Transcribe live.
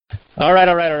All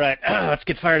right. Let's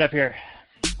get fired up here.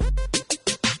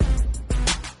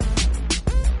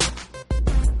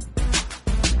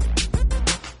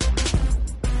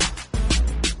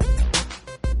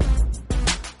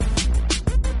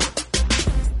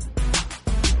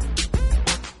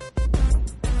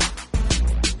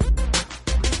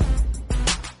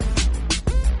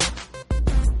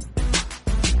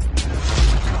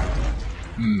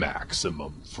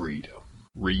 Maximum freedom.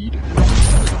 Read.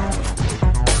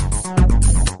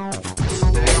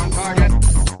 Stay on target.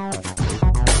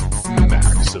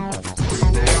 Maximum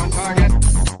freedom. Stay on target.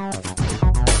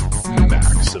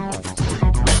 Maximum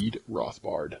freedom. Read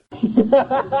Rothbard.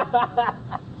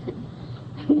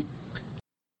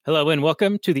 Hello and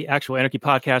welcome to the Actual Anarchy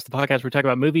Podcast, the podcast where we talk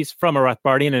about movies from a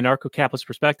Rothbardian and anarcho-capitalist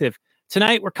perspective.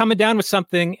 Tonight, we're coming down with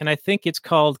something, and I think it's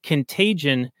called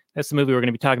Contagion. That's the movie we're going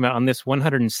to be talking about on this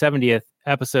 170th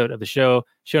episode of the show.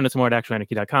 Show notes more at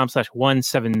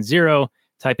actualanarchy.com/170.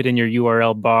 Type it in your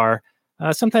URL bar.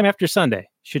 Sometime after Sunday,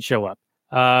 should show up.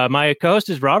 My co-host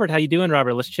is Robert. How you doing,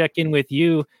 Robert? Let's check in with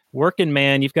you. Working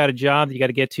man, you've got a job that you got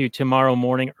to get to tomorrow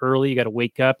morning early. You got to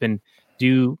wake up and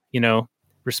do,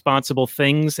 responsible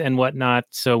things and whatnot.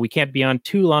 So we can't be on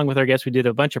too long with our guests. We did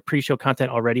a bunch of pre-show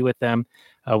content already with them.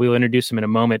 We will introduce them in a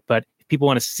moment. But if people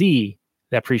want to see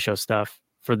that pre-show stuff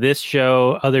for this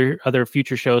show, other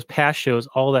future shows, past shows,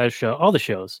 all the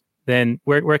shows, then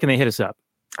where can they hit us up?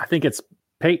 I think it's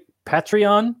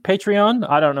Patreon.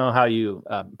 I don't know how you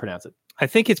pronounce it. I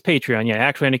think it's Patreon.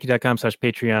 Yeah,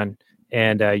 actualanarchy.com/Patreon.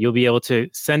 And you'll be able to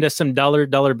send us some dollar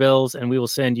bills, and we will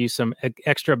send you some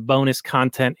extra bonus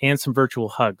content and some virtual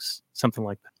hugs, something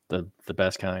like that. The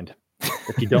best kind.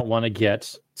 If you don't want to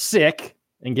get sick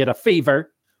and get a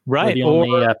fever, right? The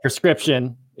only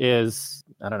prescription is,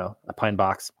 I don't know, a pine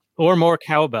box or more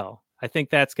cowbell. I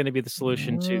think that's going to be the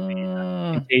solution to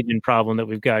the contagion problem that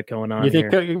we've got going on. You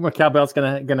think cowbell's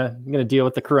gonna deal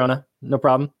with the corona? No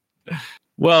problem.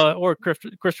 Well, or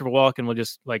Christopher Walken will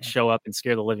just show up and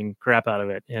scare the living crap out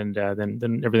of it, and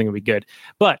then everything will be good.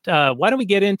 But why don't we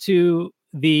get into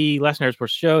the Last Night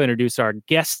Sports Show? Introduce our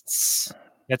guests.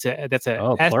 That's a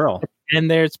plural, and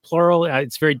there's plural.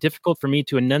 It's very difficult for me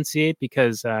to enunciate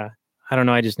because I don't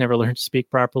know. I just never learned to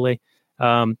speak properly.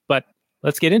 But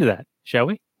let's get into that, shall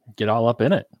we? Get all up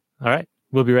in it. All right,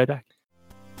 we'll be right back.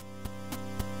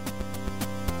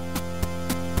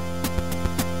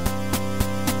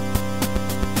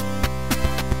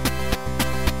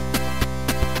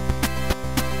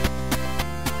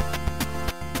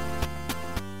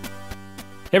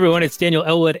 Hey everyone, it's Daniel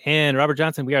Elwood and Robert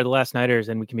Johnson. We are the Last Nighters,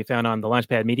 and we can be found on the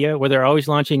Launchpad Media, where they're always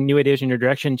launching new ideas in your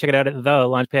direction. Check it out at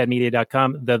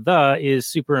thelaunchpadmedia.com. The is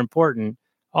super important,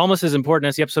 almost as important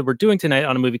as the episode we're doing tonight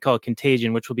on a movie called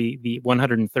Contagion, which will be the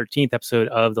 113th episode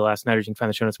of The Last Nighters. You can find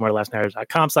the show notes more at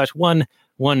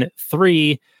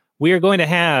lastnighters.com/113. We are going to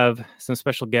have some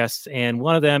special guests, and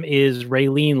one of them is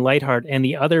Raylene Lightheart, and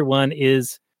the other one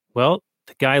is, well,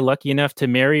 the guy lucky enough to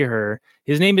marry her.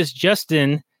 His name is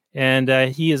Justin. And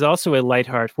he is also a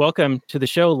Lightheart. Welcome to the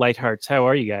show, Lighthearts. How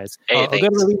are you guys? Hey, I'll go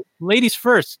to ladies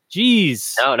first.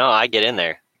 Jeez. No, I get in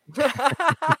there.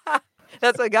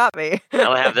 That's what got me. I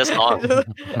don't have this long. All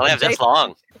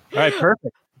right,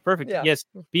 perfect. Yeah. Yes,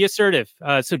 be assertive.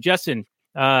 So, Justin,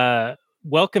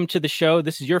 welcome to the show.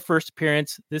 This is your first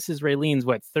appearance. This is Raylene's,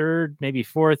 third, maybe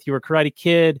fourth. You were Karate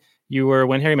Kid. You were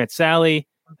When Harry Met Sally.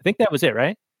 I think that was it,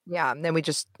 right? Yeah, and then we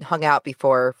just hung out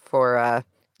before for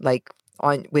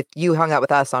you hung out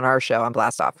with us on our show on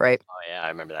Blast Off, right? Oh yeah, I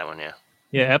remember that one. Yeah,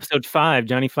 episode 5.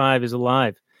 Johnny 5 is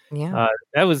alive. Yeah,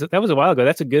 that was a while ago.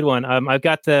 That's a good one. I've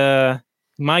got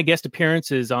my guest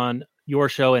appearances on your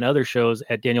show and other shows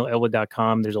at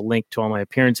danielelwood.com. There's a link to all my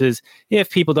appearances. If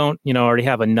people don't, already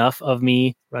have enough of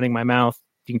me running my mouth,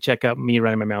 you can check out me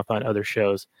running my mouth on other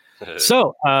shows.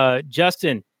 So,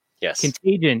 Justin, yes,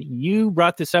 Contagion, you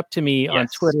brought this up to me on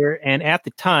Twitter, and at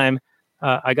the time,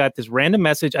 I got this random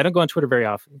message. I don't go on Twitter very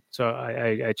often, so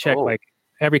I check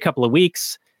every couple of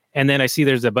weeks, and then I see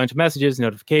there's a bunch of messages,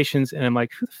 notifications, and I'm like,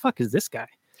 who the fuck is this guy?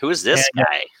 Who is this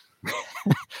guy?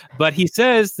 But he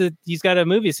says that he's got a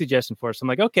movie suggestion for us. I'm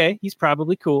like, okay, he's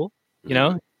probably cool. He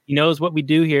knows what we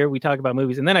do here. We talk about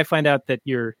movies, and then I find out that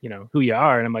you're, who you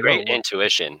are, and I'm like, great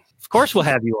intuition. Of course, we'll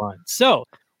have you on. So,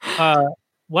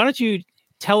 why don't you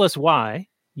tell us why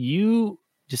you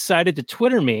decided to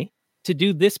Twitter me to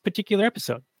do this particular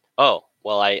episode? Oh,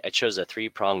 well, I chose a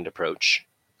 3-pronged approach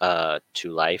to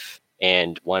life.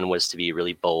 And one was to be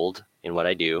really bold in what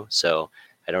I do. So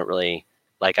I don't really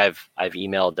I've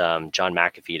emailed John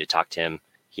McAfee to talk to him.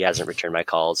 He hasn't returned my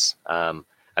calls. I'm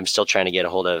still trying to get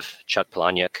a hold of Chuck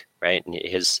Palahniuk, right? And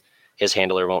his his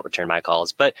handler won't return my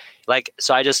calls. But like,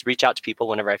 so I just reach out to people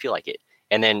whenever I feel like it.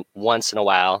 And then once in a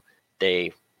while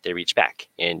they reach back,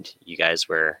 and you guys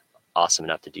were awesome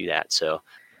enough to do that. So,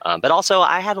 but also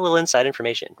I had a little inside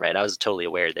information, right? I was totally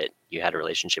aware that you had a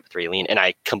relationship with Raylene, and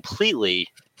I completely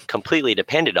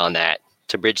depended on that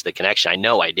to bridge the connection. I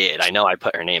know I did. I know I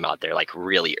put her name out there like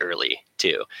really early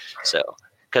too. So,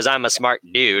 because I'm a smart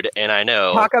dude, and I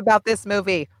know. Talk about this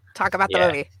movie. Talk about the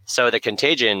movie. So the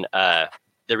Contagion,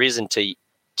 the reason to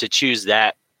choose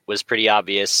that was pretty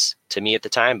obvious to me at the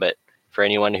time, but for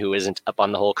anyone who isn't up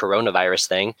on the whole coronavirus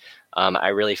thing, I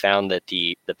really found that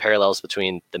the parallels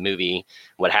between the movie,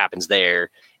 what happens there,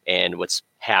 and what's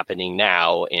happening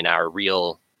now in our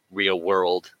real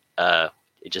world,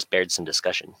 it just bared some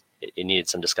discussion. It needed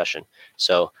some discussion.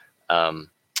 So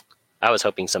I was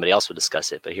hoping somebody else would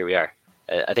discuss it, but here we are.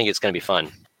 I think it's going to be fun.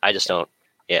 I just don't.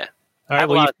 Yeah. All right.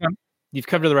 Well, you've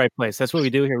come to the right place. That's what we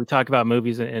do here. We talk about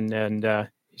movies, and it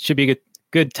should be a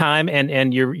good time.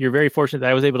 And you're very fortunate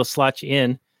that I was able to slot you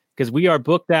in, because we are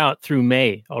booked out through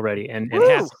May already, and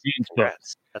half of June's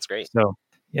booked. That's great. So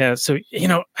yeah. So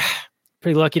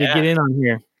pretty lucky to get in on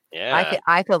here. Yeah.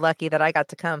 I feel lucky that I got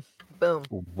to come. Boom.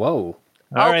 Whoa.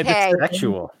 All right. Okay.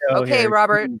 Sexual. Okay,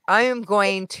 Robert, I am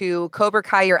going to Cobra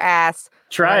Kai your ass.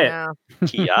 Try it. now.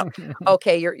 Key up.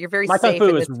 Okay, you're very My kung safe. fu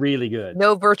in is this. really good.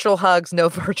 No virtual hugs, no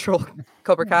virtual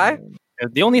Cobra Kai.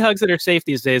 The only hugs that are safe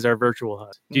these days are virtual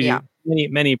hugs due Yeah. to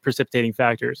many precipitating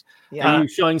factors. Yeah. Are you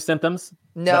showing symptoms?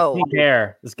 No, That pink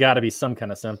hair has got to be some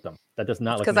kind of symptom. That does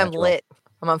not look because I'm natural. lit.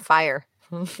 I'm on fire.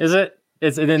 Is it?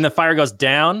 And then the fire goes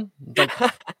down? Like,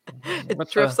 It what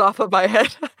drifts off of my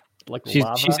head. like She's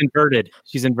lava? inverted.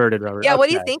 She's inverted, Robert. Yeah, what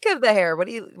do you Okay. think of the hair? What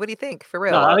do you think for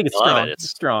real? No, I think it's I love strong. it. It's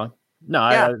strong.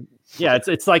 No, Yeah.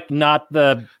 it's like not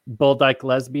the bull dyke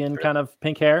lesbian kind of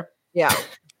pink hair. Yeah,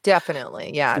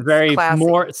 definitely. Yeah, it's Very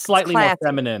classy. slightly more classy.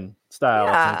 feminine style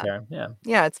of Yeah. pink hair. Yeah,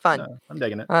 Yeah, it's fun. no, I'm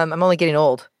digging it. I'm only getting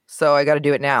old, so I got to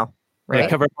do it now. Right. Right?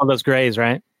 Cover up all those grays,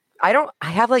 right? I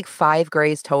have like 5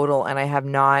 grays total, and I have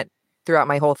not throughout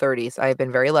my whole 30s. I've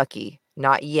been very lucky.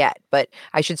 Not yet, but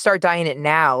I should start dyeing it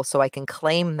now so I can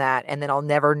claim that, and then I'll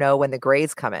never know when the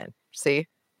grays come in. See,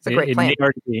 it's a great it plan.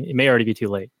 may already be too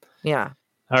late. Yeah,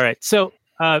 All right. So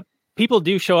people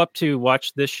do show up to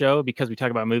watch this show because we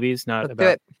talk about movies, not let's do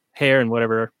about it. hair and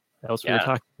whatever else we were Yeah.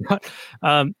 talking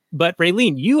about. But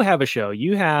Raylene, you have a show.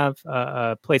 You have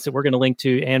a place that we're going to link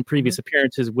to and previous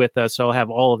appearances with us. So I'll have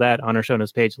all of that on our show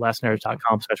notes page,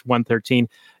 lastnighters.com/113.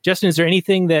 Justin, is there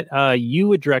anything that you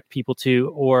would direct people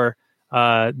to, or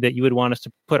that you would want us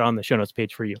to put on the show notes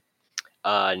page for you?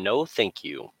 No, thank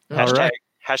you. All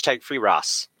Hashtag free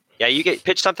Ross. Yeah, you get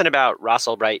pitched something about Ross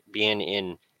Albright being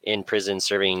in prison,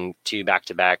 serving 2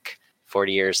 back-to-back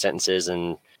 40-year sentences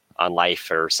and on life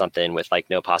or something with like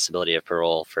no possibility of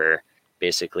parole for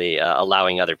basically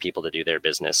allowing other people to do their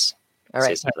business. All Say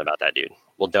right. something about that, dude.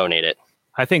 We'll donate it.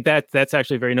 I think that's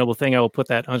actually a very noble thing. I will put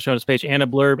that on the show notes page and a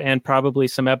blurb and probably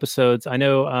some episodes. I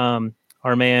know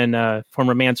our man,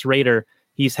 former Mance Raider,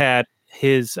 he's had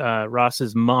his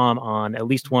Ross's mom on at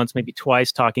least once, maybe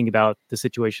twice, talking about the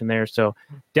situation there. So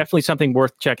definitely something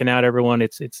worth checking out, everyone.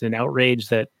 It's an outrage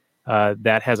that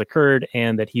that has occurred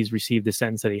and that he's received the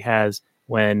sentence that he has,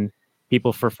 when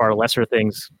people for far lesser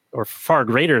things or far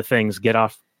greater things get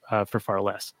off for far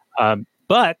less.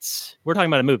 But we're talking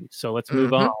about a movie, so let's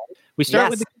move on. We start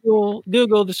with the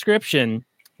Google description,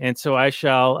 and so I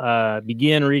shall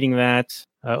begin reading that.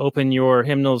 Open your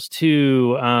hymnals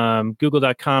to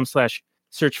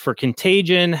google.com/search for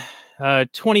Contagion,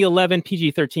 2011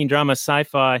 PG-13 drama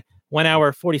sci-fi, 1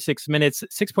 hour, 46 minutes,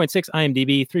 6.6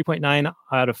 IMDb, 3.9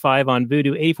 out of 5 on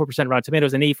Vudu, 84% Rotten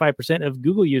Tomatoes, and 85% of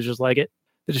Google users like it.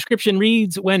 The description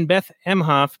reads, when Beth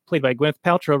Emhoff, played by Gwyneth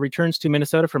Paltrow, returns to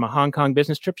Minnesota from a Hong Kong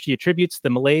business trip, she attributes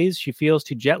the malaise she feels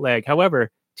to jet lag.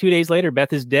 However, 2 days later,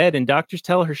 Beth is dead, and doctors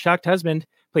tell her shocked husband,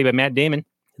 played by Matt Damon,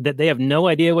 that they have no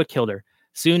idea what killed her.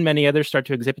 Soon, many others start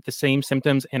to exhibit the same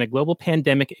symptoms, and a global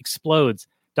pandemic explodes.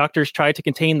 Doctors try to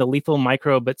contain the lethal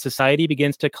microbe, but society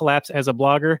begins to collapse as a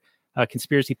blogger,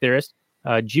 conspiracy theorist,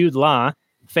 Jude Law,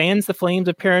 fans the flames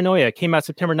of paranoia. Came out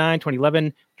September 9,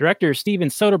 2011. Director Steven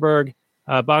Soderbergh,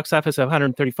 box office of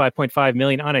 $135.5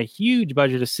 million on a huge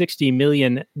budget of $60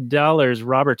 million.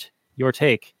 Robert, your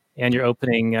take and your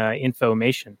opening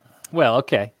information. Well,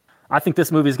 okay. I think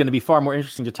this movie is going to be far more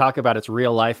interesting to talk about its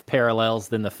real life parallels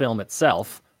than the film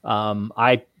itself.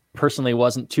 I personally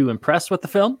wasn't too impressed with the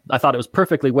film. I thought it was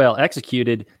perfectly well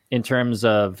executed in terms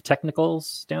of technical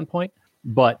standpoint,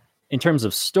 but in terms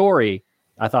of story,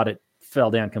 I thought it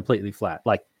fell down completely flat.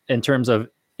 Like in terms of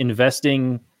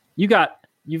investing, you've got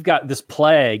this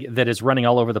plague that is running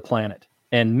all over the planet,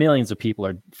 and millions of people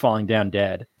are falling down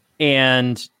dead.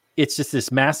 And it's just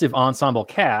this massive ensemble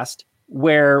cast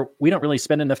where we don't really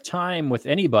spend enough time with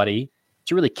anybody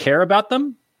to really care about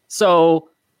them. So,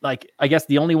 like, I guess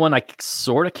the only one I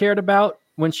sort of cared about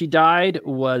when she died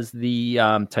was the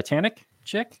Titanic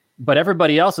chick. But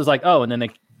everybody else is like, oh, and then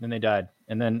they died.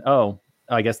 And then, oh,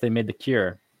 I guess they made the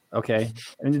cure. Okay.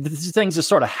 And these things just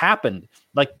sort of happened.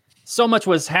 Like, so much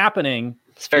was happening.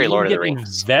 It's very Lord of the Get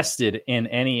Rings. invested in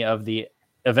any of the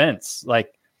events.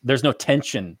 Like, there's no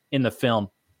tension in the film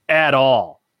at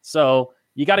all. So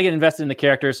you got to get invested in the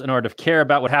characters in order to care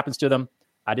about what happens to them.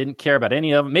 I didn't care about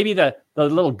any of them. Maybe the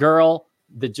little girl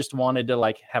that just wanted to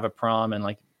like have a prom and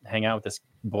like hang out with this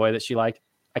boy that she liked.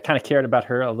 I kind of cared about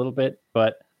her a little bit,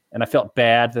 and I felt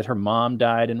bad that her mom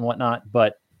died and whatnot.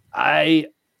 But I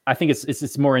think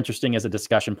it's more interesting as a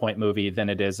discussion point movie than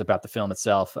it is about the film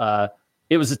itself.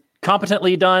 It was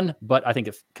competently done, but I think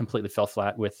it completely fell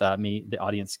flat with me, the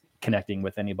audience, connecting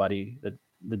with anybody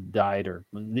that died or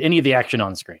any of the action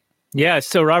on screen. Yeah,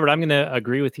 so Robert, I'm going to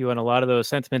agree with you on a lot of those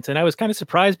sentiments. And I was kind of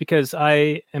surprised because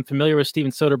I am familiar with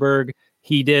Steven Soderbergh.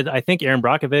 He did, I think, Aaron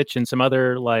Brockovich and some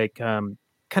other like kind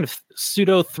of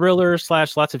pseudo thriller /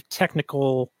 lots of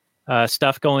technical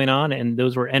stuff going on. And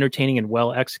those were entertaining and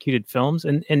well executed films.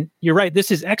 And you're right, this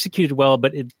is executed well,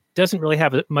 but it doesn't really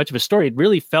have much of a story. It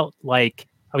really felt like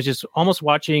I was just almost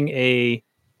watching a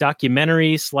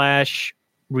documentary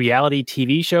 / reality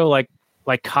TV show, like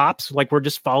Cops. Like, we're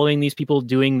just following these people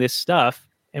doing this stuff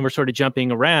and we're sort of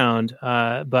jumping around.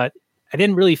 But I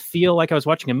didn't really feel like I was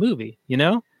watching a movie, you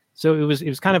know? So it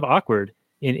was kind of awkward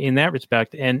in that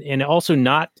respect, and also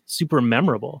not super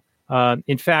memorable.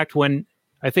 In fact, when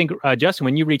I think Justin,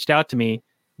 when you reached out to me,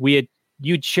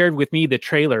 you'd shared with me the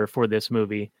trailer for this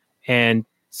movie and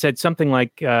said something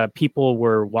like people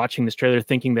were watching this trailer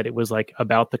thinking that it was like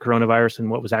about the coronavirus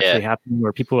and what was actually happening,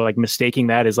 or people were like mistaking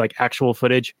that as like actual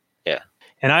footage. Yeah.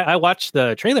 And I watched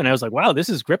the trailer and I was like, wow, this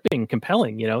is gripping,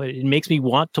 compelling. You know, it makes me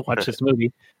want to watch this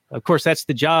movie. Of course, that's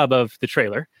the job of the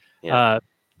trailer. Yeah.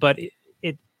 But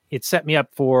it set me up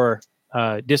for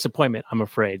disappointment, I'm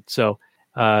afraid. So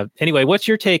anyway, what's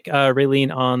your take,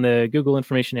 Raylene, on the Google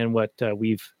information and what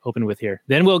we've opened with here?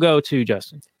 Then we'll go to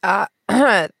Justin.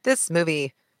 This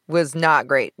movie was not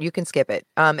great. You can skip it.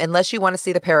 Unless you want to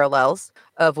see the parallels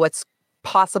of what's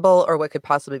possible or what could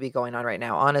possibly be going on right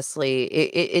now. Honestly,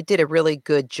 it did a really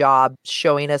good job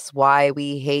showing us why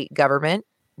we hate government,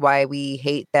 why we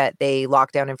hate that they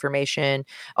lock down information,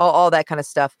 all that kind of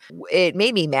stuff. It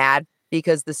made me mad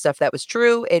because the stuff that was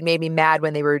true. It made me mad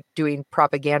when they were doing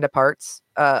propaganda parts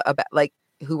about like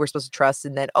who we're supposed to trust,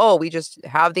 and then, oh, we just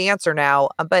have the answer now.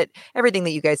 But everything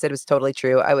that you guys said was totally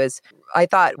true. I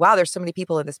thought, wow, there's so many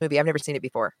people in this movie. I've never seen it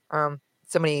before.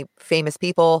 So many famous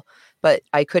people, but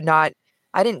I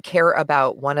didn't care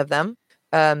about one of them.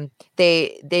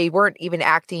 They weren't even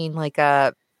acting like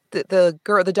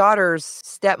the daughter's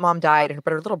stepmom died,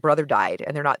 but her little brother died,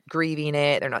 and they're not grieving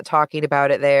it. They're not talking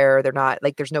about it there. They're not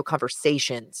like, there's no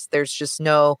conversations. There's just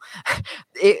no,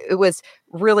 it was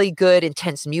really good,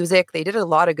 intense music. They did a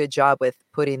lot of good job with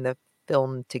putting the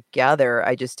film together.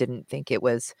 I just didn't think it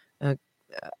was,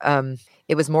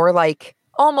 it was more like,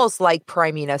 almost like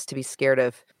priming us to be scared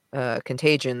of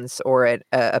contagions or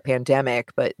a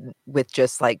pandemic, but with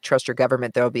just like, trust your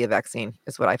government, there'll be a vaccine,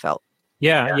 is what I felt.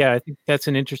 Yeah, I think that's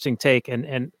an interesting take.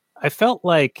 And I felt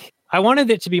like I wanted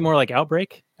it to be more like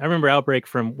Outbreak. I remember Outbreak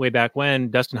from way back when,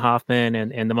 Dustin Hoffman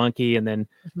and the monkey. And then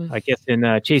I guess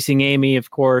in Chasing Amy,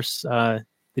 of course,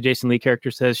 the Jason Lee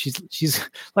character says she's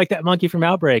like that monkey from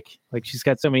Outbreak. Like, she's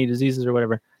got so many diseases or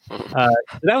whatever. That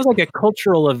was like a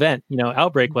cultural event, you know,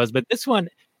 Outbreak was. But this one,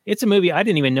 it's a movie I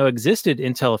didn't even know existed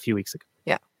until a few weeks ago.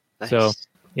 Yeah. Nice. So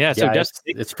yeah, so just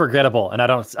it's forgettable, and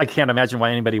I can't imagine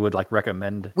why anybody would like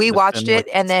recommend. We watched it,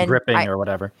 and then gripping or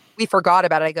whatever. We forgot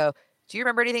about it. I go, do you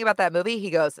remember anything about that movie? He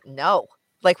goes, no.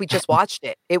 Like, we just watched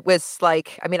it. It was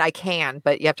like, I mean, I can,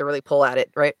 but you have to really pull at it,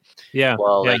 right? Yeah.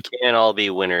 Well, yeah. they can't all be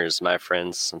winners, my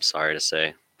friends. I'm sorry to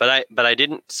say, but I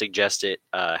didn't suggest it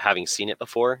having seen it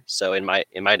before. So in my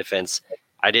defense,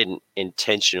 I didn't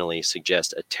intentionally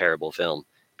suggest a terrible film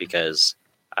because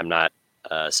I'm not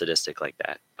sadistic like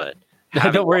that. But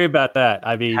don't worry about that.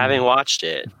 I mean, having watched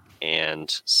it,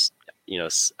 and you know,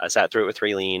 I sat through it with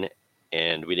Raylene,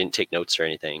 and we didn't take notes or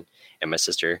anything, and my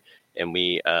sister, and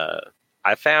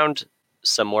I found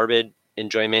some morbid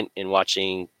enjoyment in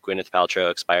watching Gwyneth Paltrow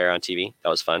expire on TV. That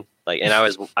was fun. Like, and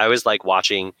I was like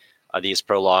watching these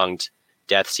prolonged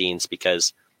death scenes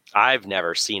because I've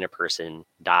never seen a person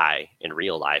die in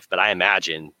real life, but I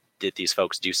imagine that these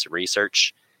folks do some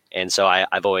research, and so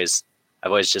I've always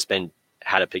just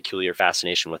had a peculiar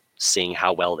fascination with seeing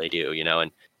how well they do, you know.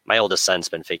 And my oldest son's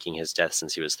been faking his death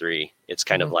since he was 3. It's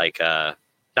kind of like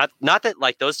not that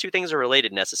like those two things are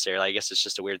related necessarily. I guess it's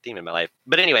just a weird theme in my life.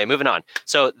 But anyway, moving on.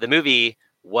 So the movie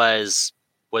was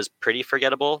pretty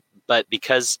forgettable, but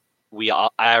because I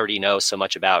already know so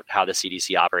much about how the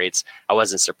CDC operates, I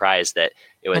wasn't surprised that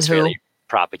it was fairly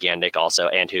propagandic also,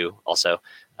 and who also.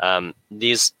 One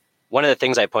of the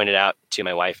things I pointed out to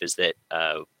my wife is that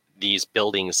these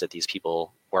buildings that these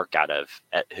people work out of,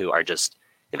 who are just,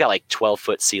 they've got like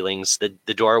 12-foot ceilings.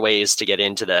 The doorways to get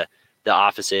into the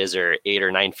offices are 8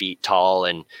 or 9 feet tall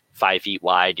and 5 feet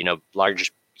wide,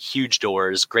 large, huge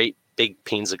doors, great big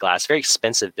panes of glass, very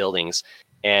expensive buildings.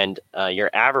 And your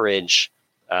average,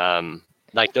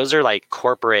 like those are like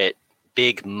corporate,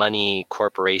 big money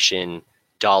corporation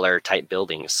dollar type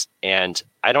buildings. And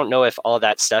I don't know if all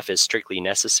that stuff is strictly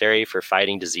necessary for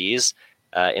fighting disease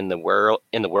in the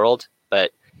world,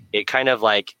 but it kind of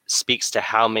like speaks to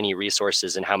how many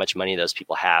resources and how much money those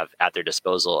people have at their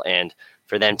disposal. And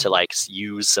for them to like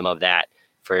use some of that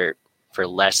for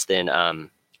less than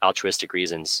altruistic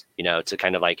reasons, to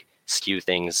kind of like skew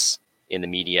things in the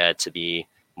media to be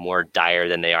more dire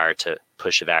than they are, to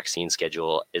push a vaccine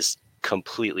schedule, is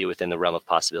completely within the realm of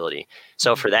possibility.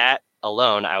 So for that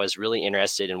alone, I was really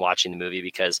interested in watching the movie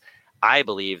because I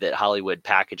believe that Hollywood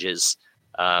packages,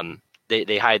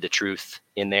 they hide the truth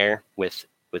in there with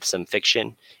some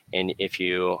fiction. And if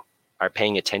you are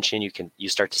paying attention, you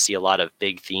start to see a lot of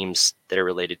big themes that are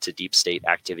related to deep state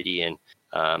activity and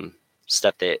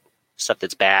stuff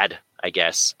that's bad, I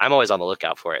guess. I'm always on the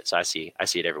lookout for it, so I see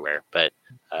it everywhere. But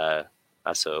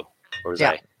also, where was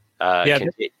I?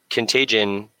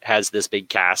 Contagion has this big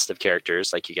cast of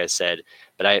characters, like you guys said,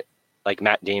 but like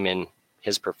Matt Damon,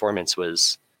 his performance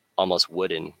was almost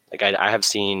wooden. Like I have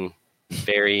seen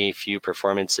very few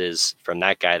performances from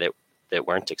that guy that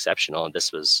weren't exceptional, and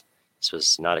this was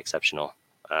not exceptional.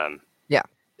 And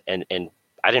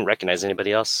I didn't recognize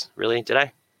anybody else, really, did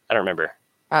I? I don't remember.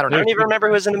 I don't even remember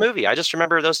who was in the movie. I just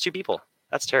remember those two people.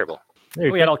 That's terrible.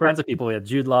 We had all kinds of people. We had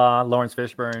Jude Law, Lawrence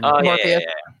Fishburne. Oh,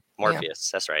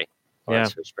 Morpheus. That's right.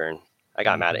 Lawrence Fishburne. I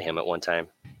got mad at him at one time.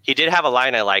 He did have a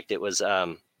line I liked. It was,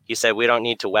 he said, "We don't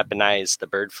need to weaponize the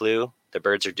bird flu. The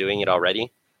birds are doing it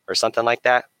already," or something like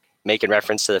that, making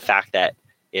reference to the fact that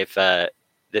if that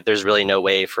there's really no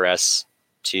way for us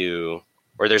to,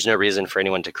 or there's no reason for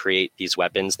anyone to create these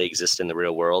weapons. They exist in the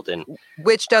real world, and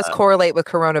which does correlate with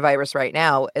coronavirus right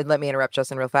now. And let me interrupt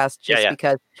Justin real fast,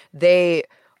 because they,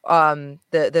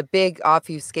 the big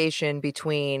obfuscation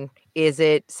between, is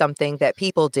it something that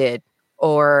people did,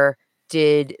 or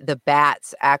did the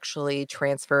bats actually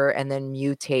transfer and then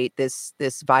mutate this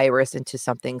virus into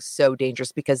something so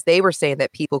dangerous? Because they were saying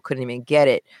that people couldn't even get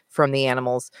it from the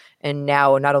animals, and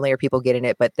now not only are people getting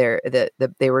it, but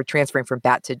they were transferring from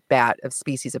bat to bat of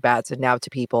species of bats, and now to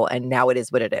people, and now it is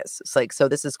what it is. It's like, so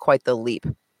this is quite the leap.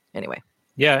 Anyway.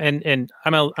 Yeah, and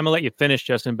I'm gonna let you finish,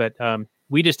 Justin, but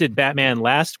we just did Batman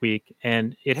last week,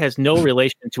 and it has no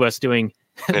relation to us doing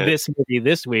this movie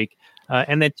this week.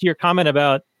 And then to your comment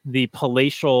about the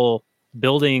palatial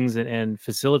buildings and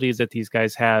facilities that these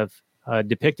guys have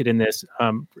depicted in this,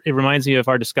 it reminds me of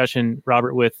our discussion,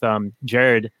 Robert, with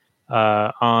Jared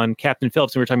on Captain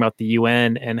Phillips. And we were talking about the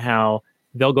UN and how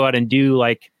they'll go out and do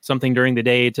like something during the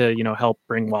day to, help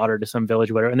bring water to some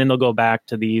village or whatever. And then they'll go back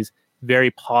to these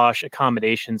very posh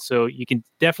accommodations. So you can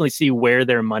definitely see where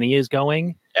their money is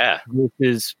going. Yeah. This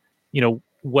is,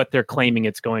 what they're claiming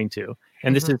it's going to.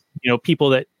 And this is, people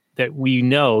that we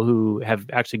know who have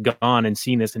actually gone and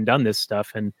seen this and done this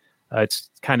stuff. And it's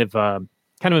kind of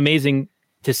amazing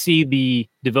to see the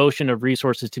devotion of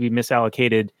resources to be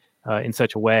misallocated in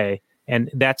such a way. And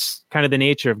that's kind of the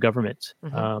nature of government,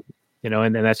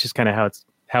 and that's just kind of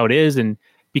how it is. And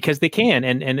because they can,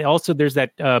 and also there's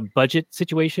that budget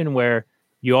situation where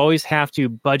you always have to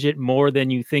budget more than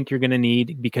you think you're going to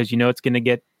need, because it's going to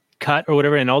get cut or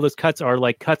whatever. And all those cuts are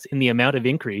like cuts in the amount of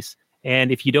increase.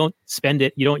 And if you don't spend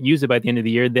it, you don't use it by the end of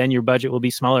the year, then your budget will be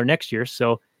smaller next year.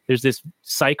 So there's this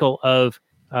cycle of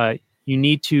you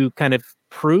need to kind of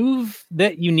prove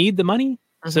that you need the money.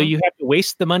 So you have to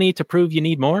waste the money to prove you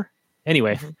need more.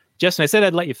 Anyway, Justin, I said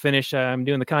I'd let you finish. I'm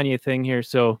doing the Kanye thing here.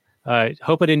 So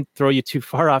hope I didn't throw you too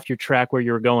far off your track where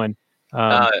you were going.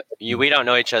 We don't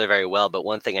know each other very well, but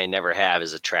one thing I never have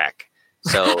is a track.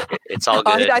 So it's all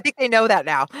good. I think they know that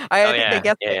now. I think they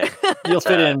get it. You'll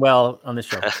fit in well on the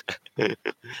show.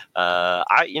 I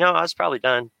was probably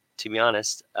done, to be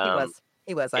honest.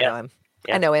 He was. I know him.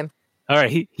 Yeah. I know him. All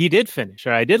right. He did finish.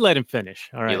 All right. I did let him finish.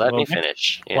 All right. You let me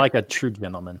finish. Yeah. Like a true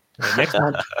gentleman. Next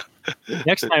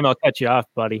time I'll cut you off,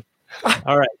 buddy.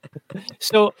 All right.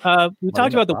 So we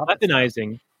talked about the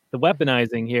weaponizing the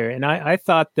weaponizing here. And I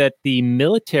thought that the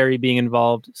military being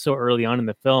involved so early on in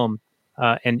the film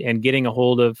and getting a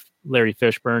hold of Larry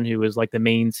Fishburne, who was like the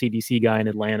main CDC guy in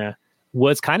Atlanta,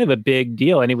 was kind of a big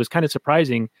deal. And it was kind of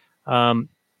surprising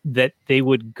that they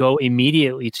would go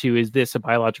immediately to, is this a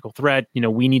biological threat?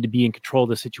 We need to be in control of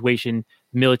the situation.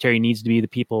 The military needs to be the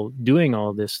people doing all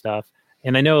of this stuff.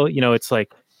 And I know, it's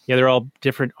like, yeah, they're all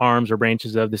different arms or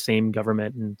branches of the same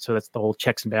government. And so that's the whole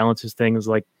checks and balances thing, is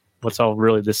like, what's all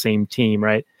really the same team,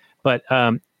 right? But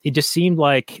it just seemed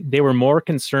like they were more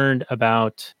concerned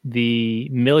about the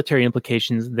military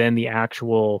implications than the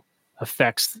actual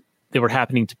effects that were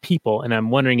happening to people. And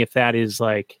I'm wondering if that is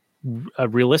like a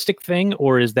realistic thing,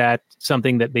 or is that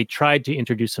something that they tried to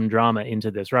introduce some drama into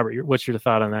this? Robert, what's your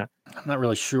thought on that? I'm not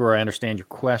really sure I understand your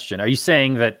question. Are you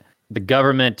saying that the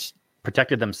government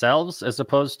protected themselves as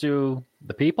opposed to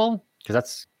the people? Because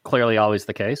that's clearly always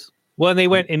the case. Well, they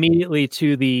went immediately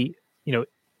to the,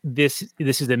 this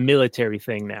is a military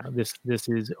thing now. This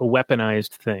is a weaponized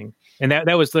thing. And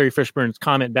that was Larry Fishburne's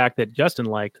comment back that Justin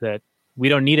liked, that we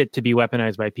don't need it to be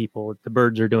weaponized by people. The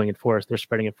birds are doing it for us. They're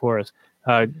spreading it for us.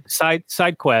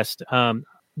 Side quest.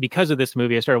 Because of this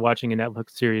movie, I started watching a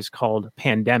Netflix series called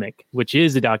Pandemic, which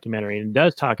is a documentary and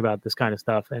does talk about this kind of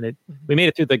stuff. And we made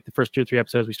it through like the first 2 or 3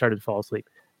 episodes. We started to fall asleep.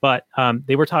 But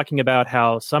they were talking about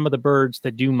how some of the birds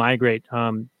that do migrate,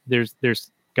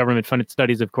 there's government funded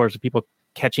studies, of course, of people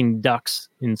catching ducks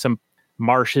in some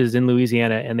marshes in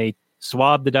Louisiana, and they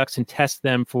swab the ducks and test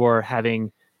them for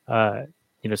having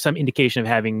some indication of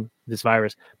having this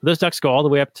virus. But those ducks go all the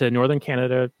way up to northern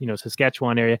Canada,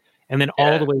 Saskatchewan area, and then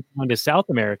all the way down to South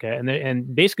America.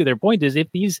 And basically their point is, if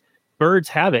these birds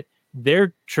have it,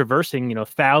 they're traversing,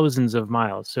 thousands of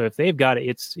miles. So if they've got it,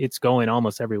 it's going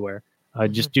almost everywhere,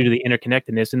 just due to the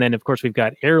interconnectedness. And then of course we've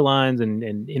got airlines and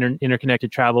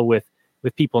interconnected travel with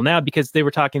people now, because they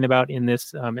were talking about in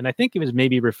this, and I think it was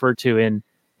maybe referred to in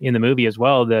the movie as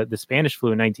well, the Spanish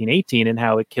flu in 1918 and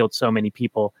how it killed so many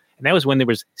people. And that was when there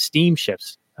was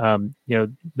steamships.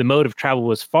 The mode of travel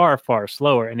was far, far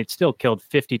slower, and it still killed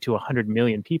 50 to 100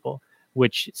 million people,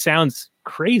 which sounds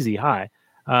crazy high.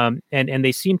 And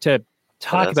they seem to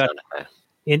talk about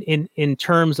in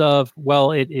terms of,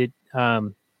 well,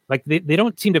 like they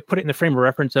don't seem to put it in the frame of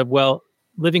reference of, well,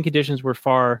 living conditions were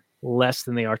far less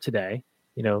than they are today.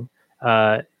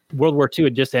 World War II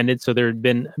had just ended, so there had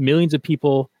been millions of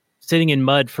people sitting in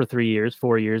mud for 4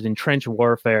 years in trench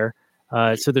warfare.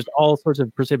 So there's all sorts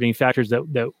of precipitating factors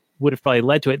that would have probably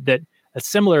led to it. That a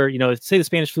similar, say the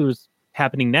Spanish flu is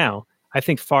happening now, I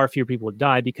think far fewer people would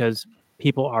die because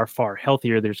people are far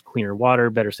healthier. There's cleaner water,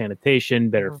 better sanitation,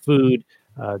 better food.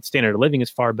 Standard of living is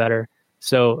far better.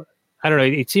 So I don't know.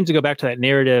 It seems to go back to that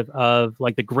narrative of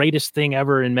like the greatest thing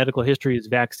ever in medical history is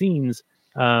vaccines,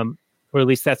 or at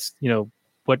least that's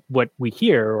what we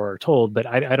hear or are told. But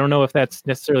I don't know if that's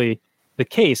necessarily the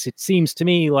case. It seems to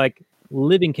me like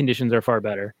living conditions are far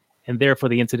better, and therefore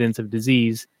the incidence of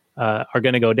disease are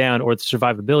going to go down, or the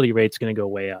survivability rate is going to go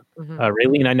way up.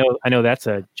 Raylene, I know that's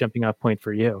a jumping off point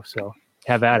for you, so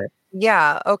have at it.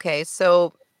 Yeah. Okay.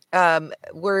 So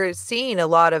we're seeing a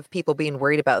lot of people being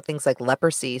worried about things like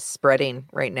leprosy spreading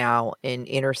right now in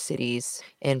inner cities,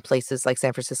 in places like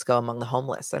San Francisco among the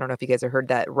homeless. I don't know if you guys have heard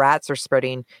that rats are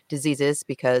spreading diseases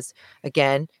because,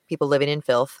 again, people living in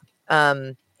filth.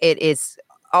 It is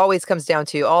always comes down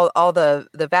to all the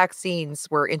vaccines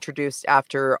were introduced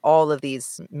after all of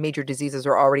these major diseases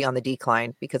were already on the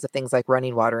decline because of things like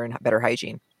running water and better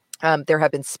hygiene. There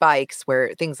have been spikes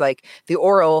where things like the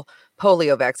oral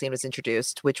polio vaccine was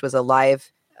introduced, which was a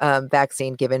live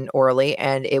vaccine given orally,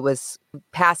 and it was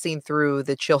passing through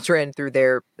the children through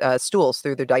their stools,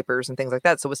 through their diapers and things like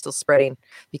that. So it was still spreading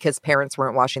because parents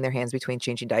weren't washing their hands between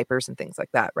changing diapers and things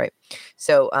like that, right?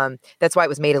 So that's why it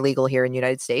was made illegal here in the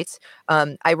United States.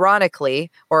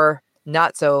 Ironically, or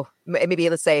not so, maybe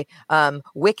let's say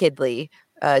wickedly,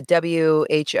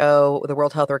 WHO, the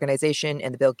World Health Organization,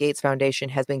 and the Bill Gates Foundation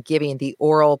has been giving the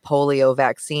oral polio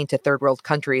vaccine to third world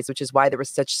countries, which is why there was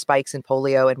such spikes in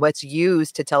polio and what's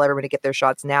used to tell everyone to get their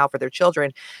shots now for their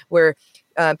children, where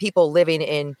people living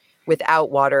in without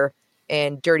water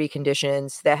and dirty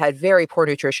conditions that had very poor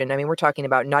nutrition. I mean, we're talking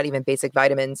about not even basic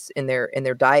vitamins in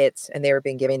their diets, and they were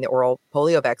being given the oral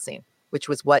polio vaccine, which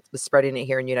was what was spreading it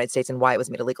here in the United States and why it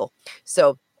was made illegal.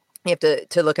 So you have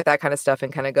to look at that kind of stuff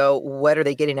and kind of go, what are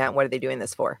they getting at? And what are they doing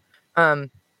this for?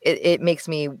 It makes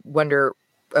me wonder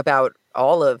about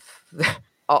all of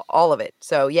it.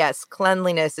 So yes,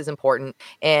 cleanliness is important.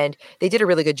 And they did a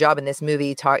really good job in this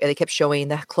movie. They kept showing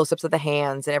the close-ups of the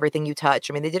hands and everything you touch.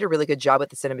 I mean, they did a really good job with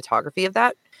the cinematography of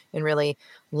that and really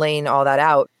laying all that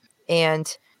out.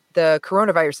 And the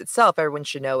coronavirus itself, everyone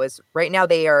should know, is right now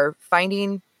they are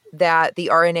finding that the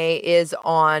RNA is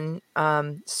on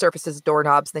surfaces,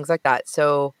 doorknobs, things like that.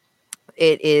 So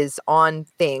it is on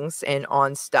things and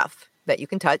on stuff that you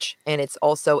can touch. And it's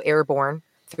also airborne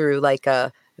through like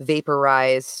a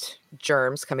vaporized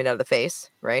germs coming out of the face,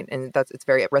 right? And it's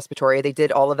very respiratory. They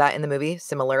did all of that in the movie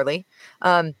similarly.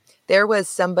 There was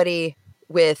somebody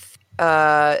with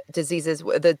the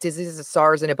diseases of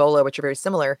SARS and Ebola, which are very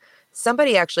similar.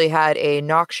 Somebody actually had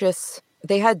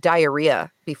they had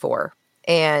diarrhea before,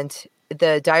 and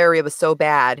the diarrhea was so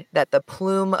bad that the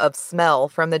plume of smell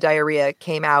from the diarrhea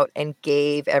came out and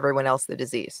gave everyone else the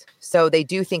disease. So they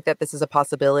do think that this is a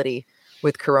possibility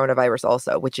with coronavirus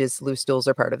also, which is loose stools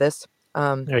are part of this.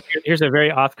 Here's a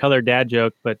very off-color dad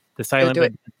joke, but the silent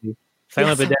but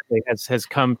deadly has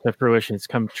come to fruition. It's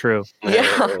come true.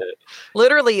 Yeah,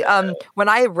 literally. When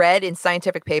I read in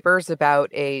scientific papers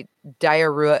about a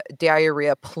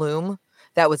diarrhea plume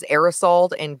that was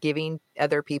aerosoled and giving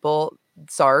other people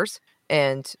SARS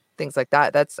and things like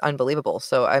that, that's unbelievable.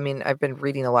 So, I mean, I've been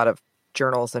reading a lot of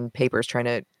journals and papers trying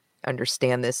to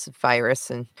understand this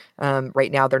virus, and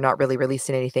right now they're not really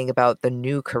releasing anything about the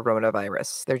new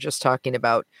coronavirus. They're just talking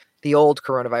about the old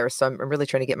coronavirus. So I'm really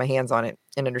trying to get my hands on it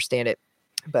and understand it.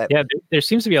 But yeah, there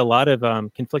seems to be a lot of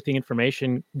conflicting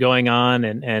information going on,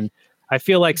 and I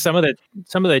feel like some of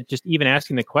the just even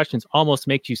asking the questions almost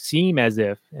makes you seem as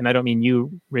if, and I don't mean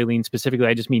you, Raylene, specifically,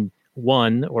 I just mean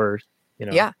one, or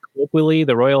colloquially,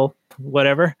 the royal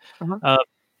whatever.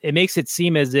 It makes it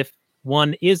seem as if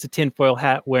one is a tinfoil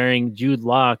hat wearing Jude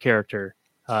Law character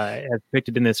as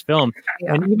depicted in this film.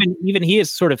 Yeah. And even he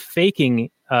is sort of faking,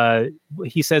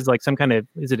 he says like some kind of,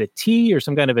 is it a tea or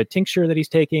some kind of a tincture that he's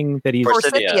taking that he's...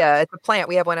 Forsythia. It's a plant.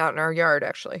 We have one out in our yard,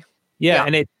 actually. Yeah.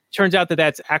 And it turns out that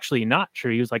that's actually not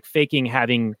true. He was like faking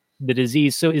having the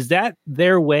disease. So is that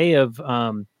their way of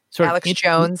sort Alex of...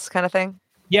 Jones kind of thing?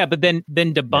 Yeah, but then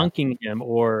debunking him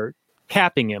or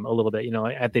capping him a little bit,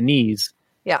 at the knees,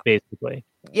 basically.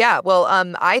 Yeah, well,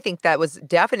 I think that was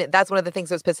definite. That's one of the things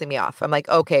that was pissing me off. I'm like,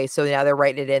 okay, so now they're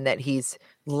writing it in that he's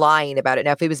lying about it.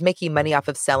 Now, if he was making money off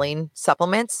of selling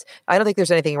supplements, I don't think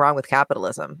there's anything wrong with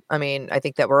capitalism. I mean, I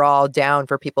think that we're all down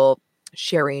for people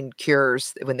sharing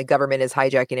cures when the government is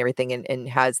hijacking everything and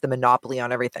has the monopoly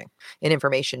on everything and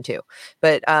information too.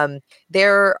 But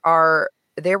there are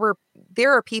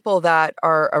people that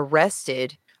are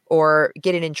arrested or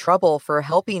getting in trouble for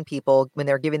helping people when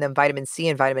they're giving them vitamin C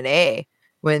and vitamin A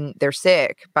when they're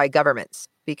sick by governments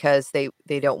because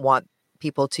they don't want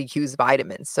people to use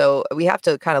vitamins. So we have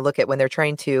to kind of look at when they're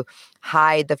trying to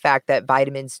hide the fact that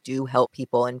vitamins do help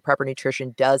people and proper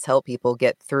nutrition does help people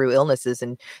get through illnesses.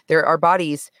 And our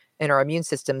bodies and our immune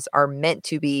systems are meant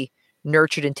to be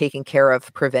nurtured and taken care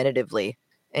of preventatively.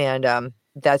 And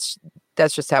that's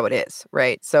just how it is,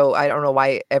 right? So I don't know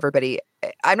why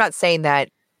I'm not saying that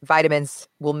vitamins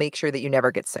will make sure that you never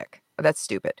get sick. That's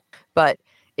stupid. But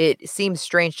it seems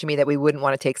strange to me that we wouldn't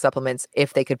want to take supplements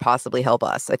if they could possibly help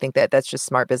us. I think that that's just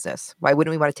smart business. Why wouldn't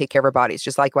we want to take care of our bodies?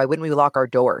 Just like, why wouldn't we lock our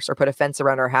doors or put a fence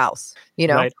around our house?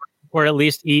 Right. Or at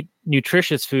least eat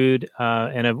nutritious food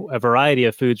and a variety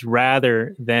of foods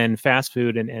rather than fast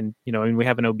food. And we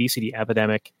have an obesity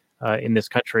epidemic in this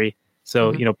country.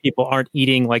 So, people aren't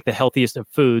eating like the healthiest of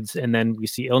foods. And then we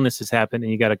see illnesses happen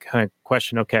and you got to kind of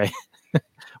question, okay,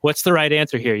 what's the right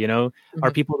answer here?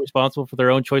 Are people responsible for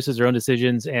their own choices, their own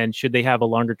decisions? And should they have a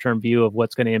longer term view of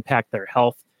what's going to impact their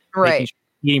health? Right.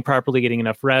 Eating properly, getting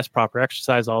enough rest, proper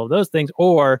exercise, all of those things.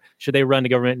 Or should they run to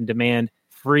government and demand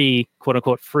free, quote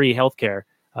unquote, free healthcare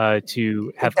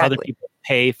to have other people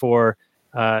pay for,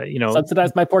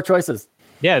 subsidize my poor choices.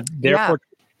 Yeah. Therefore,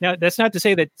 now that's not to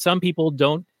say that some people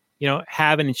don't,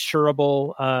 have an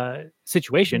insurable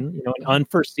situation, an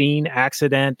unforeseen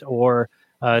accident or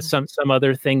some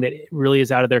other thing that really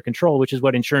is out of their control, which is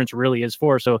what insurance really is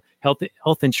for. So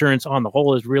health insurance on the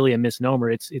whole is really a misnomer.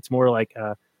 It's more like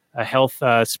a health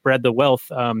spread the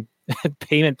wealth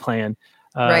payment plan.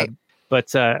 Right.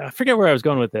 But I forget where I was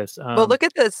going with this. Well, look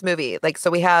at this movie. Like,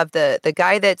 so we have the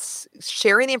guy that's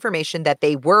sharing the information that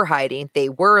they were hiding. They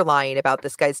were lying about.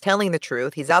 This guy's telling the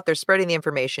truth. He's out there spreading the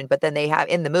information. But then they have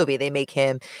in the movie, they make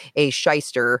him a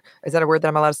shyster. Is that a word that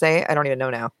I'm allowed to say? I don't even know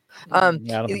now. I don't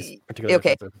think it's particularly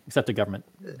offensive, except to government.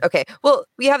 Okay. Well,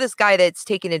 we have this guy that's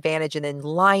taking advantage and then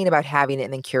lying about having it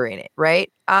and then curing it,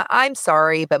 right? I'm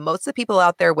sorry, but most of the people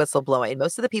out there whistleblowing,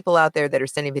 most of the people out there that are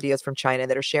sending videos from China,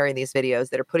 that are sharing these videos,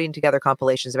 that are putting together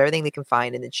compilations of everything they can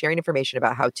find and then sharing information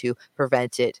about how to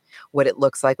prevent it, what it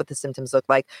looks like, what the symptoms look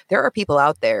like. There are people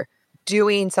out there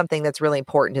doing something that's really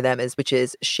important to them, which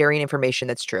is sharing information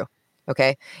that's true.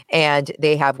 Okay. And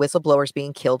they have whistleblowers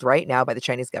being killed right now by the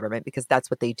Chinese government because that's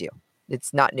what they do.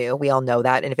 It's not new. We all know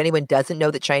that. And if anyone doesn't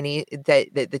know that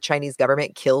the Chinese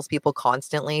government kills people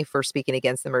constantly for speaking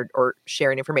against them or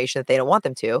sharing information that they don't want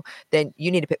them to, then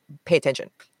you need to pay attention.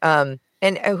 And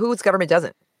whose government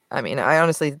doesn't? I mean, I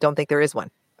honestly don't think there is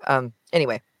one.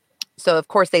 Anyway, so of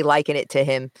course they liken it to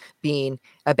him being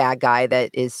a bad guy that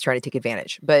is trying to take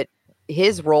advantage. But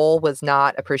his role was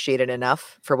not appreciated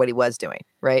enough for what he was doing,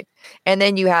 right? And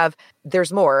then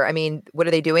there's more. I mean, what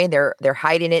are they doing? They're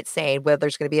hiding it, saying, well,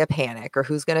 there's going to be a panic or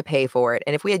who's going to pay for it.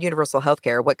 And if we had universal health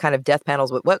care, what kind of death panel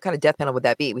would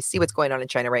that be? We see what's going on in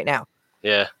China right now.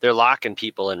 Yeah, they're locking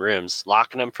people in rooms,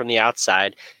 locking them from the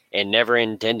outside and never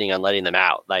intending on letting them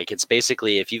out. Like, it's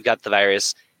basically, if you've got the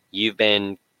virus, you've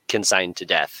been consigned to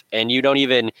death, and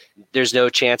there's no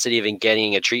chance at even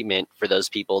getting a treatment for those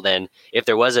people. Then if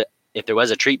there was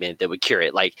a treatment that would cure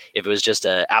it, like if it was just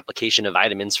an application of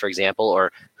vitamins, for example,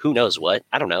 or who knows what,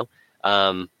 I don't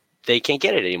know, they can't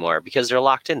get it anymore because they're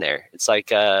locked in there. It's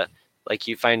like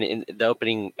you find in the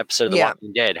opening episode of The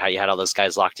Walking Dead, how you had all those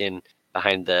guys locked in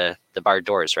behind the barred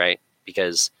doors, right?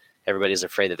 Because everybody's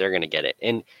afraid that they're going to get it.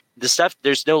 And the stuff,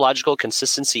 there's no logical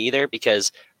consistency either,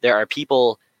 because there are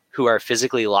people who are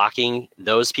physically locking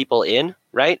those people in,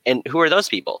 right? And who are those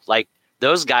people? Like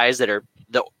those guys that are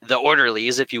the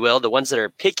orderlies, if you will, the ones that are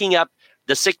picking up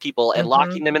the sick people and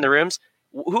locking them in the rooms.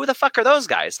 Who the fuck are those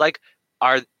guys? Like,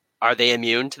 are they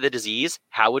immune to the disease?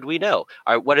 How would we know?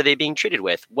 What are they being treated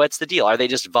with? What's the deal? Are they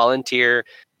just volunteer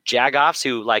jagoffs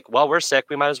who like, well, we're sick,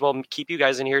 we might as well keep you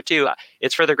guys in here too.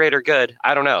 It's for the greater good.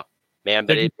 I don't know, man,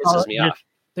 but it pisses me off.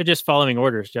 They're just following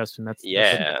orders, Justin.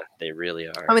 They really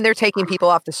are. I mean, they're taking people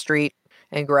off the street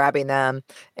and grabbing them,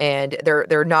 and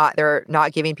they're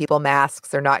not giving people masks.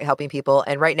 They're not helping people.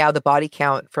 And right now, the body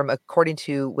count, according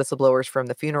to whistleblowers from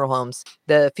the funeral homes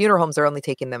are only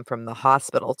taking them from the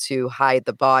hospital to hide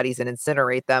the bodies and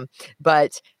incinerate them.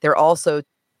 But they're also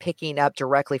picking up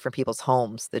directly from people's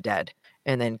homes the dead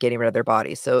and then getting rid of their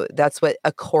bodies. So that's what,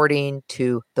 according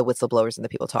to the whistleblowers and the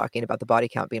people talking about the body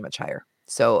count being much higher.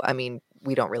 So, I mean,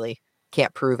 we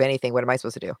can't prove anything. What am I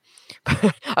supposed to do?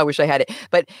 I wish I had it.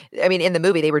 But I mean, in the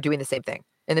movie, they were doing the same thing.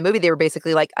 In the movie, they were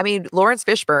basically like, I mean, Lawrence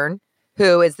Fishburne,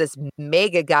 who is this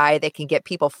mega guy that can get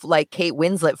people like Kate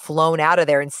Winslet flown out of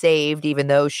there and saved, even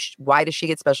though why does she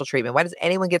get special treatment? Why does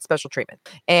anyone get special treatment?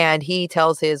 And he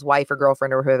tells his wife or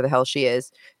girlfriend or whoever the hell she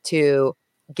is to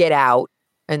get out.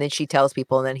 And then she tells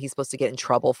people, and then he's supposed to get in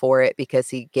trouble for it because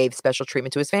he gave special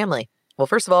treatment to his family. Well,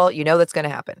 first of all, that's going to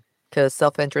happen, because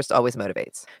self-interest always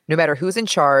motivates. No matter who's in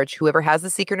charge, whoever has the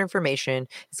secret information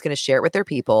is going to share it with their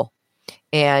people.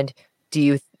 And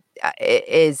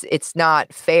it's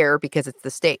not fair because it's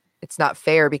the state. It's not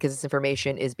fair because this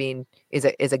information is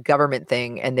a government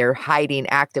thing, and they're hiding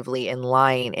actively and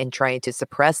lying and trying to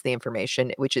suppress the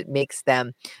information, which it makes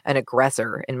them an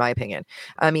aggressor, in my opinion.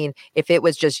 I mean, if it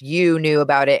was just you knew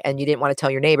about it and you didn't want to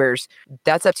tell your neighbors,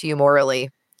 that's up to you morally.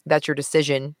 That's your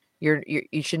decision.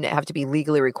 You shouldn't have to be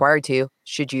legally required to.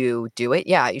 Should you do it?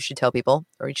 Yeah, you should tell people,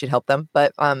 or you should help them.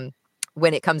 But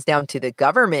when it comes down to the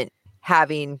government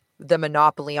having the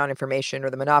monopoly on information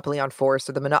or the monopoly on force,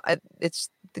 or it's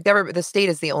the government, the state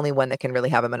is the only one that can really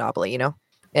have a monopoly,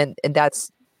 and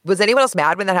was anyone else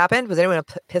mad when that happened? Was anyone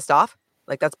pissed off?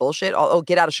 Like, that's bullshit. Oh,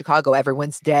 get out of Chicago.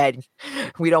 Everyone's dead.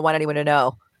 We don't want anyone to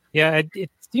know. Yeah. It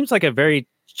seems like a very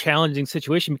challenging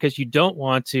situation, because you don't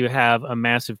want to have a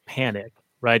massive panic,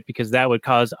 right? Because that would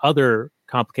cause other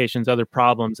complications, other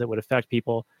problems that would affect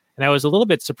people. And I was a little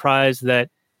bit surprised that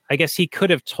I guess he could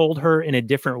have told her in a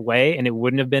different way and it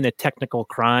wouldn't have been a technical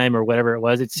crime or whatever it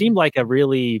was. It seemed like a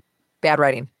really bad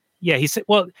writing. Yeah, he said,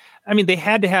 well, I mean, they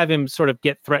had to have him sort of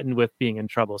get threatened with being in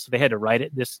trouble. So they had to write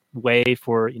it this way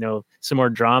for, some more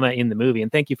drama in the movie.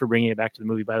 And thank you for bringing it back to the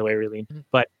movie, by the way, Raylene. Mm-hmm.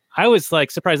 But I was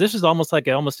like surprised. This is almost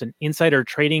an insider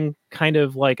trading kind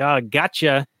of like,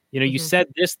 gotcha. You said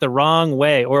this the wrong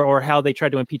way, or how they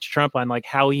tried to impeach Trump on like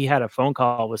how he had a phone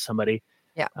call with somebody.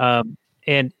 Yeah.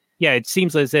 And yeah, it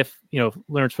seems as if,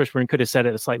 Lawrence Fishburne could have said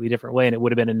it a slightly different way and it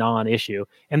would have been a non-issue.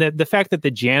 And the fact that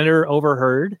the janitor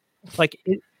overheard,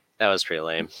 that was pretty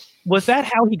lame. Was that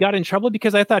how he got in trouble?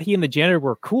 Because I thought he and the janitor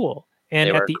were cool. And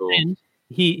at the end,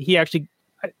 he actually,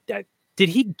 did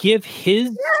he give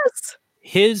his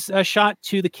shot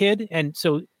to the kid? And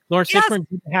so Lawrence Fishburne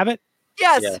didn't have it?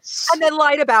 Yes. And then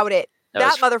lied about it.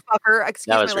 That motherfucker,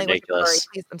 excuse my language, ridiculous.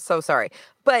 Please, I'm so sorry.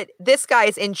 But this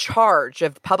guy's in charge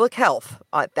of public health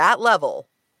at that level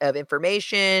of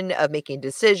information, of making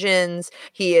decisions.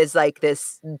 He is like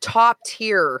this top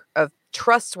tier of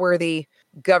trustworthy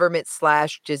government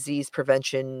 / disease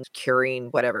prevention, curing,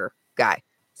 whatever guy.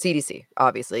 CDC,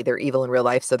 obviously. They're evil in real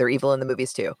life, so they're evil in the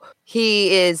movies too.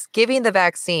 He is giving the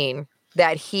vaccine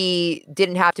that he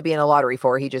didn't have to be in a lottery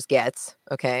for. He just gets,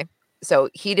 okay? So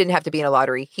he didn't have to be in a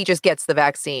lottery. He just gets the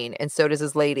vaccine, and so does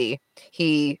his lady.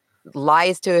 He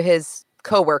lies to his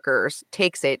coworkers,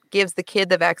 takes it, gives the kid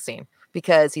the vaccine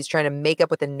because he's trying to make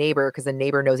up with the neighbor because the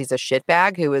neighbor knows he's a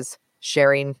shitbag who was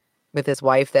sharing with his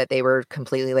wife that they were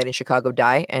completely letting Chicago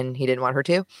die and he didn't want her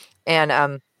to. And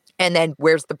then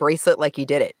wears the bracelet like he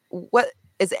did it. What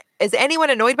is anyone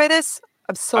annoyed by this?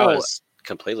 I'm so I was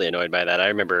completely annoyed by that. I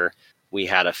remember we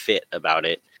had a fit about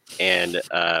it, and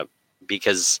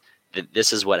because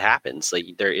this is what happens.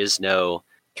 Like there's no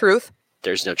truth.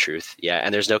 Yeah,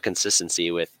 and there's no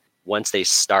consistency with once they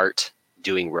start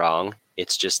doing wrong.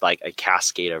 It's just like a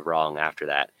cascade of wrong after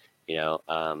that.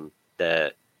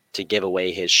 To give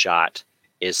away his shot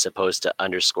is supposed to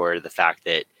underscore the fact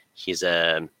that he's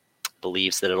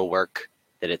believes that it'll work,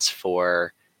 that it's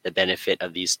for the benefit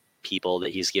of these people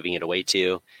that he's giving it away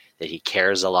to, that he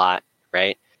cares a lot,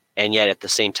 right? And yet at the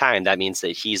same time, that means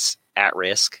that he's at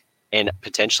risk and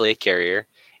potentially a carrier,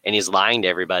 and he's lying to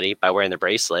everybody by wearing the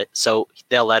bracelet. So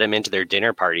they'll let him into their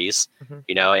dinner parties,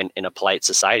 in a polite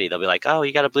society. They'll be like, oh,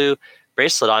 you got a blue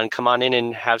bracelet on, come on in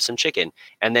and have some chicken.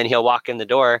 And then he'll walk in the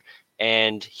door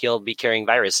and he'll be carrying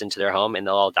virus into their home and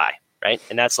they'll all die, right?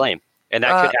 And that's lame. And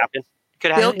that could happen.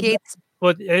 Bill Gates.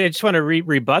 Well, I just want to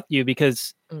rebut you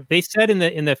because they said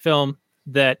in the film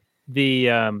that the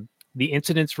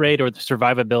incidence rate or the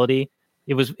survivability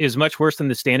is much worse than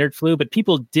the standard flu, but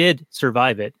people did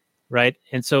survive it, right?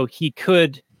 And so he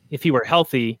could, if he were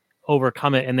healthy,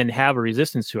 overcome it and then have a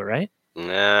resistance to it, right?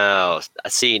 No,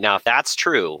 see, now if that's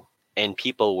true and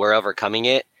people were overcoming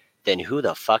it, then who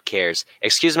the fuck cares?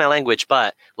 Excuse my language,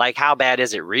 but like, how bad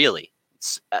is it really?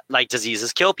 Like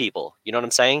diseases kill people. You know what I'm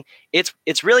saying?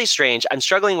 It's really strange. I'm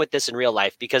struggling with this in real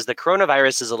life because the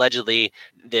coronavirus is allegedly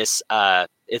this.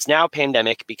 It's now a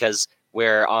pandemic because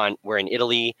we're in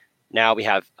Italy now. We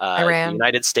have Iran, the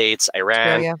United States, Iran,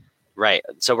 Australia. Right?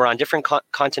 So we're on different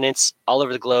continents all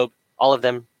over the globe, all of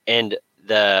them, and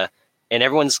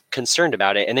everyone's concerned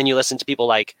about it. And then you listen to people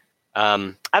like I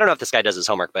don't know if this guy does his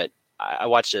homework, but I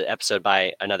watched an episode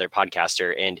by another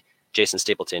podcaster and Jason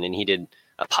Stapleton, and he did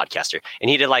a podcaster, and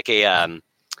he did like a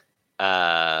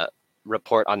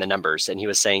report on the numbers, and he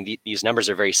was saying these numbers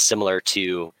are very similar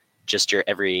to just your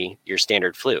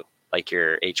standard flu, like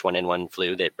your H1N1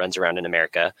 flu that runs around in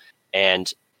America,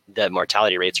 and the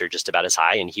mortality rates are just about as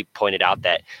high. And he pointed out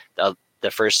that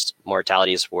the first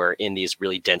mortalities were in these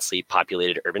really densely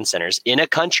populated urban centers in a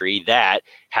country that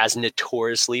has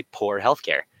notoriously poor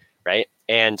healthcare, right?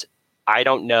 And I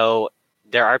don't know,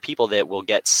 there are people that will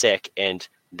get sick and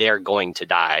they're going to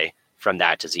die from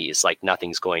that disease. Like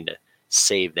nothing's going to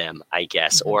save them, I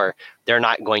guess, or they're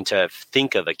not going to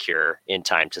think of a cure in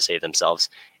time to save themselves.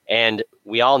 And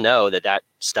we all know that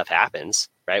stuff happens,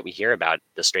 right? We hear about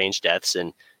the strange deaths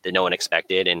and that no one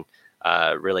expected and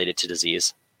related to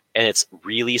disease. And it's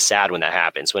really sad when that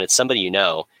happens. When it's somebody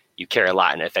you care a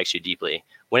lot and it affects you deeply.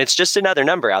 When it's just another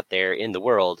number out there in the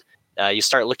world, you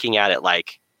start looking at it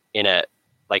like in a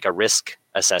risk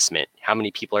assessment. How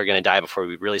many people are going to die before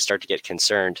we really start to get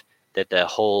concerned that the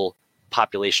whole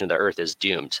population of the earth is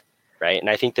doomed, right? And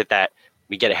I think that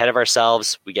we get ahead of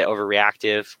ourselves, we get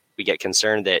overreactive, we get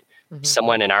concerned that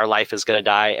someone in our life is going to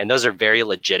die, and those are very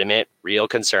legitimate, real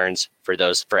concerns for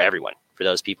everyone, for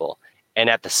those people. And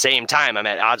at the same time, I'm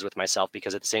at odds with myself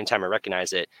because at the same time I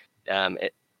recognize that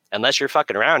unless you're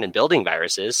fucking around and building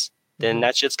viruses, then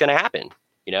that shit's going to happen,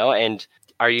 And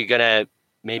are you going to?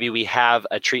 Maybe we have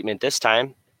a treatment this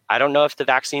time. I don't know if the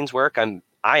vaccines work.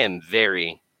 I am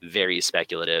very, very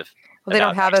speculative. Well, they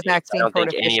don't have a vaccine. I don't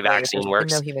think any vaccine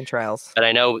works. No human trials. But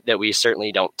I know that we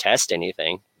certainly don't test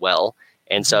anything well.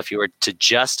 And so if you were to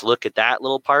just look at that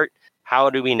little part,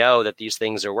 how do we know that these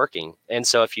things are working? And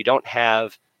so if you don't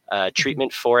have a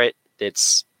treatment for it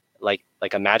that's like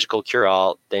a magical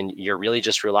cure-all, then you're really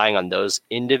just relying on those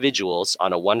individuals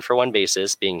on a one-for-one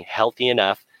basis being healthy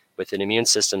enough with an immune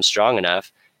system strong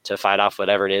enough to fight off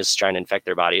whatever it is trying to infect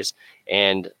their bodies.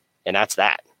 And that's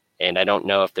that. And I don't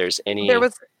know if there's any... There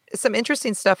was some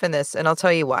interesting stuff in this, and I'll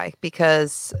tell you why.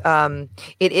 Because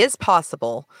it is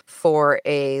possible for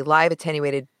a live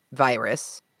attenuated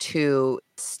virus to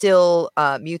still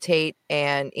mutate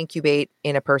and incubate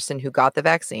in a person who got the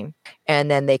vaccine. And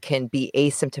then they can be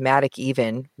asymptomatic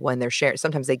even when they're sharing.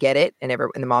 Sometimes they get it and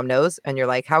the mom knows. And you're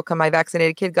like, how come my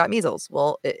vaccinated kid got measles?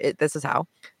 Well, this is how.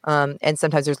 And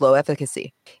sometimes there's low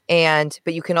efficacy.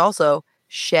 But you can also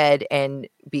shed and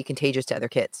be contagious to other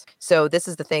kids. So this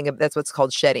is the thing. That's what's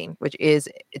called shedding, which is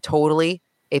totally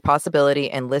a possibility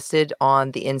and listed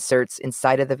on the inserts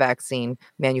inside of the vaccine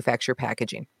manufacturer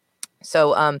packaging.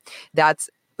 So that's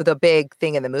the big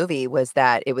thing in the movie, was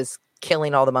that it was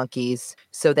killing all the monkeys.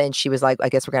 So then she was like, I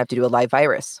guess we're gonna have to do a live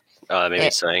virus. Oh, that made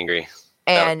me so angry.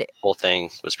 And That whole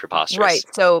thing was preposterous. right.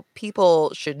 So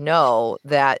people should know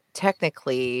that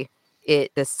technically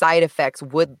the side effects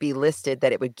would be listed,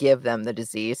 that it would give them the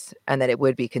disease and that it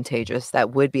would be contagious.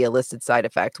 That would be a listed side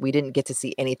effect. We didn't get to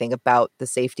see anything about the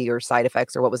safety or side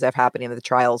effects or what was happening in the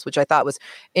trials, which I thought was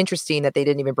interesting that they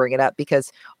didn't even bring it up,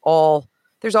 because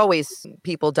there's always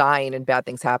people dying and bad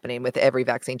things happening with every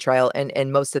vaccine trial.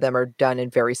 And most of them are done in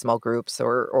very small groups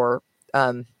or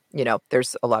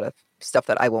there's a lot of stuff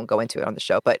that I won't go into on the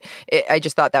show, but I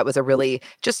just thought that was a really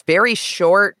just very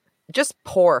short, just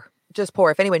poor.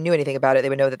 If anyone knew anything about it, they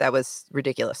would know that was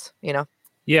ridiculous, Yeah.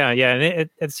 And at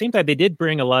the same time, they did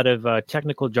bring a lot of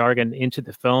technical jargon into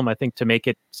the film, I think, to make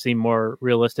it seem more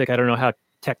realistic. I don't know how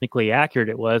technically accurate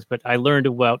it was, but I learned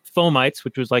about fomites,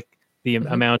 which was like the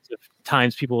amount of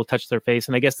times people will touch their face.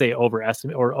 And I guess they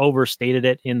overstated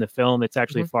it in the film. It's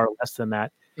actually far less than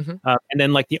that. And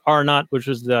then like the R naught, which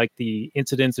was like the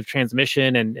incidence of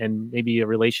transmission and maybe a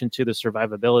relation to the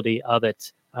survivability of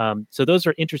it. So those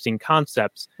are interesting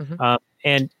concepts.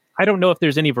 And I don't know if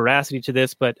there's any veracity to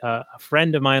this, but a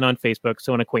friend of mine on Facebook,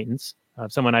 so an acquaintance,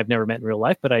 someone I've never met in real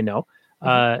life, but I know,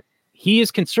 he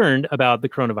is concerned about the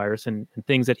coronavirus and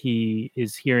things that he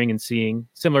is hearing and seeing,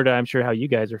 similar to, I'm sure, how you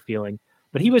guys are feeling.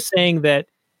 But he was saying that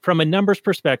from a numbers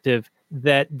perspective,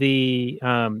 that the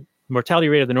mortality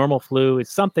rate of the normal flu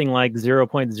is something like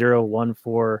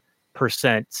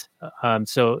 0.014%.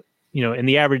 So, in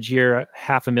the average year,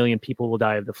 500,000 people will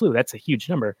die of the flu. That's a huge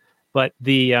number. But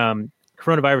the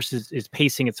coronavirus is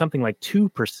pacing at something like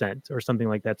 2% or something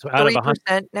like that. So out of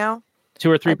 3% now, 2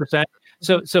 or 3%.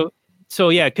 So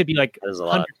yeah, it could be like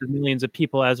hundreds of millions of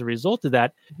people as a result of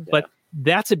that. But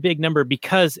that's a big number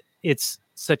because it's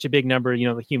such a big number,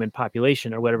 the human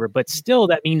population or whatever. But still,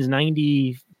 that means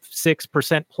 96%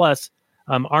 plus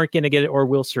aren't going to get it or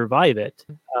will survive it.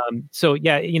 So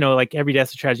yeah, like every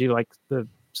death's a tragedy, like the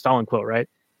Stalin quote, right?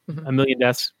 A million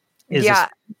deaths is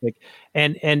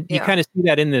and you kind of see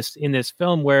that in this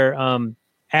film where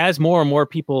as more and more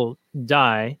people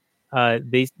die,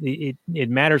 it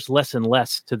matters less and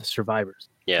less to the survivors.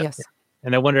 Yeah. Yes.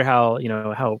 And I wonder how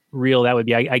real that would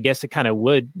be. I guess it kind of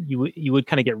would. You would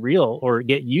kind of get real or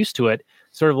get used to it,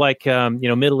 sort of like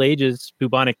Middle Ages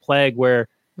bubonic plague, where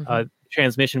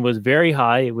transmission was very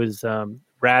high. It was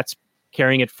rats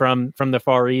carrying it from the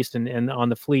Far East and on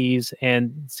the fleas,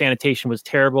 and sanitation was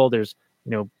terrible. There's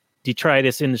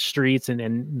detritus in the streets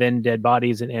and then dead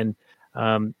bodies and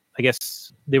I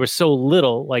guess there was so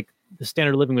little, like the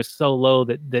standard of living was so low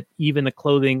that even the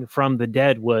clothing from the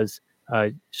dead was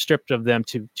stripped of them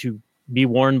to be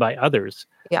worn by others.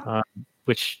 Yeah.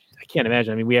 Which I can't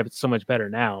imagine. I mean, we have it so much better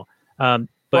now.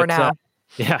 But now.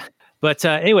 But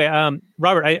anyway,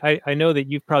 Robert, I know that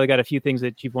you've probably got a few things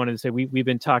that you've wanted to say. We've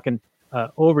been talking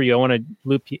over you. I want to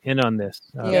loop you in on this.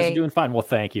 You guys are doing fine. Well,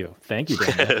 thank you, Daniel.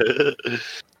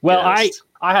 Well, Yes.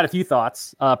 I had a few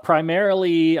thoughts,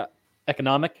 primarily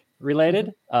economic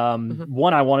related.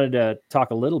 One, I wanted to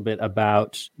talk a little bit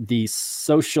about the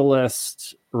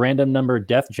socialist random number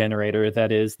death generator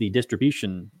that is the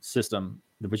distribution system,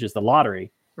 which is the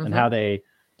lottery, and how they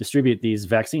distribute these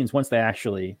vaccines once they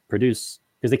actually produce,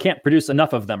 because they can't produce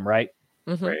enough of them, right?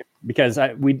 Right. Because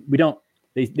we don't,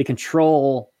 they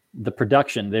control the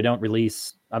production. They don't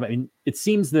release. I mean, it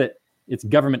seems that it's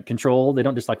government control. They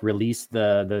don't just like release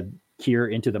the cure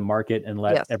into the market and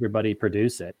let everybody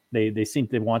produce it. They seem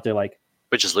to want to like,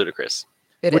 Which is ludicrous.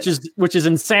 Which is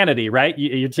insanity, right?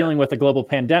 You're dealing with a global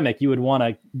pandemic. You would want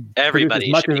to Everybody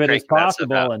as much should of be it as cranking that stuff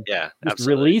possible out. and Yeah, just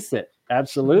absolutely. release it.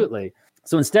 Absolutely.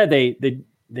 So instead,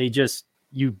 they just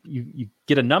you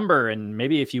get a number, and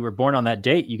maybe if you were born on that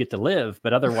date, you get to live.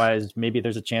 But otherwise, maybe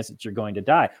there's a chance that you're going to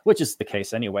die, which is the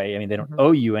case anyway. I mean, they don't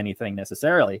owe you anything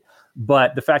necessarily,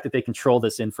 but the fact that they control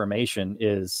this information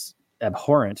is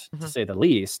abhorrent, to say the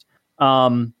least.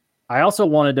 I also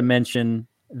wanted to mention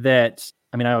that.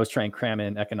 I mean, I always try and cram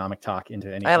in economic talk into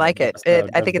anything. I like it.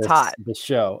 I think it's hot. The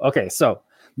show. Okay, so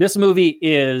this movie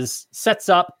sets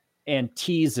up and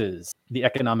teases the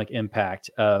economic impact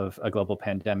of a global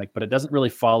pandemic, but it doesn't really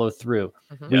follow through.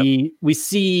 We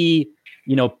see,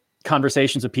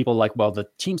 conversations with people like, well, the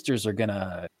Teamsters are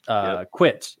gonna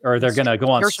quit, or they're gonna go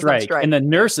on strike, and the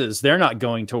nurses, they're not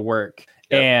going to work.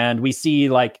 And we see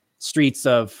like streets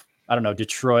of, I don't know,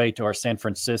 Detroit or San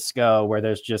Francisco, where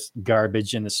there's just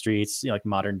garbage in the streets, like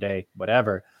modern day,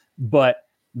 whatever. But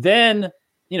then,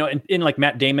 in like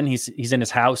Matt Damon, he's in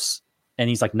his house and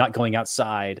he's like not going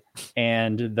outside,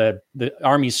 and the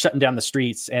army's shutting down the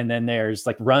streets, and then there's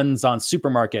like runs on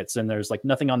supermarkets, and there's like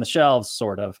nothing on the shelves,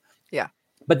 sort of. Yeah.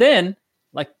 But then,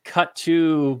 like, cut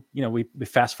to, you know, we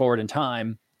fast forward in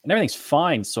time, and everything's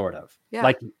fine, sort of. Yeah.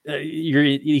 Like,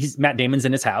 he's Matt Damon's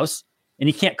in his house, and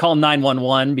he can't call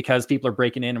 911 because people are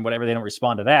breaking in and whatever. They don't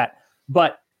respond to that.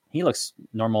 But he looks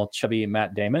normal, chubby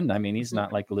Matt Damon. I mean, he's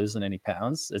not like losing any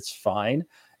pounds. It's fine.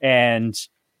 And,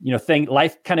 you know,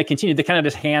 life kind of continued. They kind of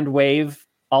just hand wave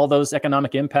all those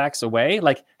economic impacts away.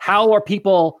 Like, how are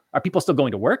people still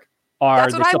going to work?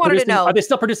 That's what I wanted to know. Are they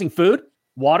still producing food,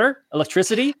 water,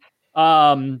 electricity?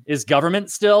 Is government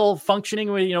still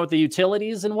functioning with, you know, with the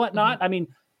utilities and whatnot? I mean,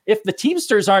 if the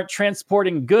Teamsters aren't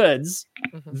transporting goods,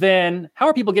 then how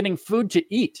are people getting food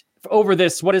to eat over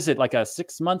this? What is it, like a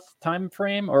 6-month time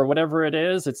frame or whatever it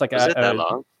is? It's like that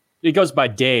long? It goes by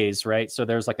days, right? So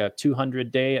there's like a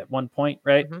 200 day at one point,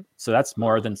 right? So that's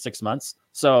more than 6 months.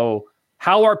 So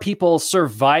how are people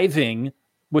surviving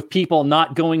with people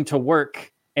not going to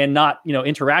work and not, you know,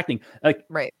 interacting? Like,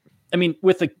 Right. I mean,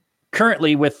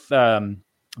 currently with the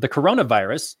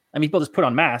coronavirus, I mean, people just put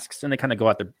on masks and they kind of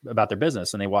go about their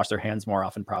business, and they wash their hands more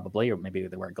often, probably, or maybe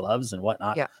they wear gloves and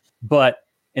whatnot. Yeah. But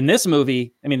in this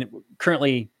movie, I mean,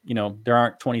 currently, you know, there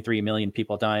aren't 23 million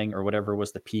people dying or whatever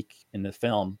was the peak in the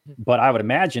film. But I would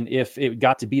imagine if it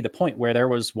got to be the point where there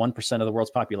was 1% of the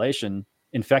world's population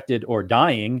infected or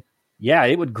dying, yeah,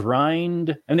 it would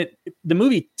grind. And the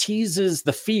movie teases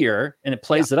the fear and it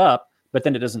plays it up, but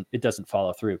then it doesn't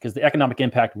follow through, because the economic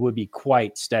impact would be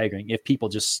quite staggering if people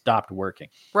just stopped working.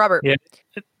 Robert, Yeah.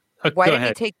 why Go didn't he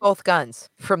ahead. take both guns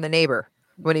from the neighbor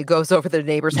when he goes over to the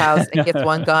neighbor's house and gets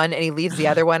one gun and he leaves the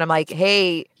other one? I'm like,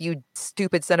 hey, you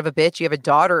stupid son of a bitch, you have a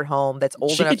daughter at home that's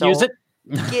old She enough could to use hold-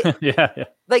 it. Get- Yeah.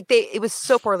 Like it was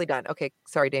so poorly done. Okay,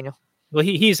 sorry, Daniel. Well,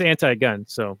 he's anti-gun,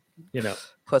 so, you know.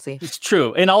 Pussy. It's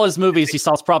true. In all his movies, he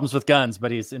solves problems with guns,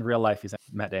 but in real life, he's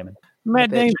Matt Damon. Matt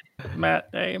bitch. Damon. Matt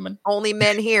Damon. Only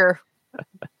men here.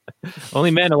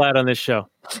 Only men allowed on this show.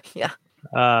 Yeah.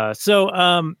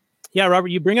 Yeah, Robert,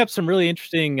 you bring up some really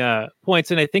interesting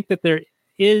points, and I think that there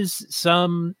is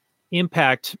some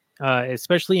impact,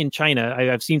 especially in China.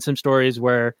 I've seen some stories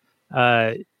where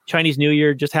Chinese New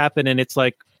Year just happened, and it's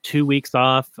like 2 weeks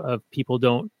off of people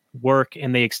don't work,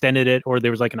 and they extended it, or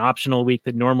there was like an optional week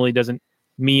that normally doesn't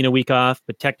mean a week off,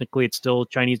 but technically it's still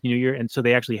Chinese New Year, and so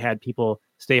they actually had people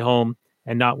stay home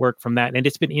and not work from that, and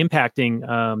it's been impacting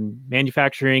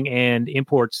manufacturing and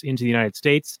imports into the United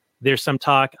States. There's some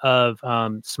talk of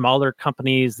smaller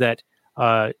companies that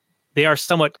they are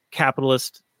somewhat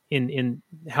capitalist in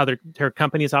how their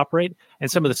companies operate, and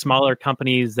some of the smaller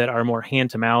companies that are more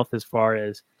hand to mouth as far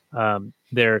as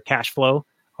their cash flow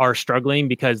are struggling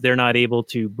because they're not able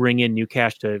to bring in new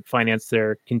cash to finance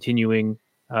their continuing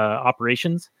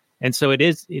operations, and so it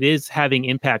is having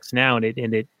impacts now, and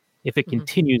it if it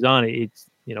continues on, it's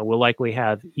will likely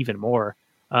have even more.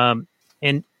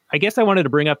 And I guess I wanted to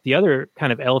bring up the other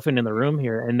kind of elephant in the room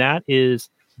here, and that is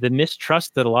the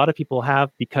mistrust that a lot of people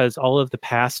have because all of the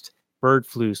past bird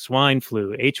flu, swine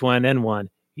flu, H1N1,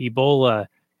 Ebola,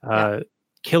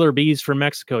 killer bees from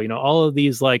Mexico, all of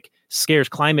these like scares,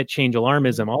 climate change,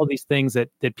 alarmism, all of these things that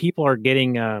people are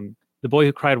getting the boy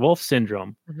who cried wolf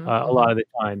syndrome a lot of the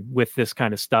time with this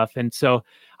kind of stuff. And so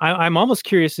I'm almost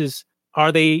curious, is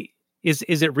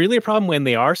it really a problem when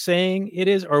they are saying it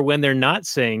is, or when they're not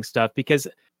saying stuff? Because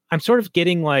I'm sort of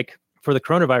getting like for the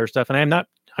coronavirus stuff, and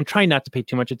I'm trying not to pay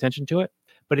too much attention to it,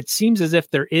 but it seems as if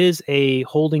there is a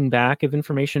holding back of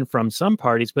information from some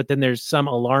parties, but then there's some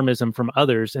alarmism from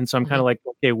others. And so I'm kind of like,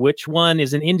 okay, which one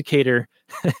is an indicator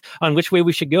on which way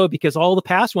we should go? Because all the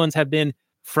past ones have been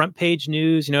front page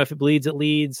news, if it bleeds, it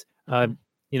leads,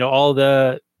 all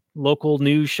the local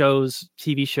news shows,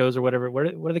 TV shows or whatever, what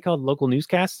are they called? Local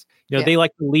newscasts? They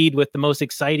like to lead with the most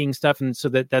exciting stuff. And so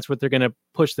that's what they're going to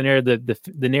push the narrative,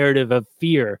 the narrative of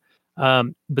fear.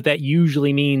 But that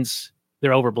usually means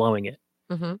they're overblowing it.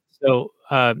 So,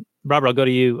 Robert, I'll go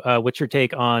to you. What's your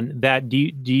take on that? Do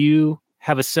you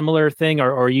have a similar thing,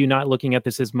 or are you not looking at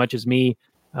this as much as me?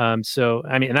 So,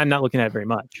 I mean, and I'm not looking at it very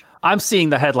much. I'm seeing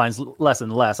the headlines less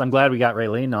and less. I'm glad we got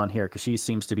Raylene on here because she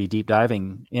seems to be deep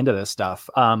diving into this stuff.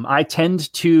 I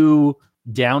tend to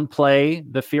downplay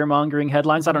the fear mongering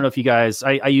headlines. I don't know if you guys,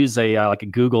 I use a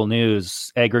Google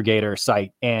News aggregator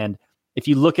site. And if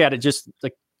you look at it just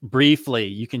like briefly,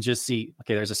 you can just see,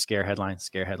 okay, there's a scare headline.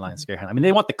 I mean,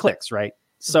 they want the clicks, right?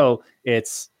 So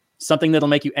it's something that'll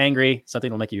make you angry, something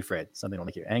that'll make you afraid, something that'll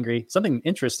make you angry, something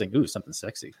interesting. Ooh, something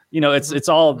sexy. It's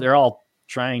all, they're all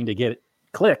trying to get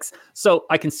clicks. So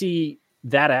I can see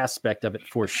that aspect of it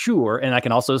for sure. And I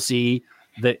can also see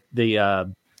the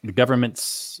the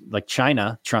governments like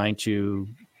China trying to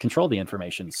control the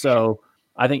information. So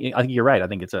I think you're right. I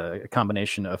think it's a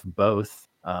combination of both.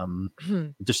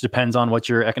 It just depends on what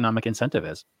your economic incentive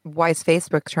is. Why is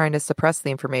Facebook trying to suppress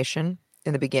the information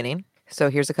in the beginning? So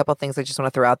here's a couple of things I just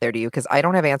want to throw out there to you because I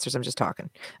don't have answers. I'm just talking.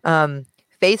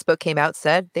 Facebook came out,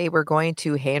 said they were going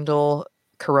to handle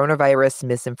coronavirus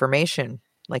misinformation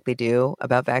like they do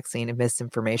about vaccine and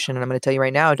misinformation. And I'm going to tell you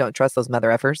right now, don't trust those mother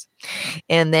effers.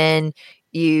 And then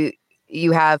you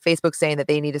have Facebook saying that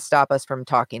they need to stop us from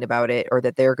talking about it or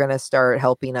that they're going to start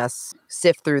helping us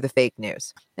sift through the fake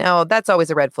news. Now, that's always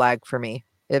a red flag for me.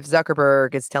 If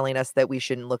Zuckerberg is telling us that we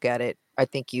shouldn't look at it, I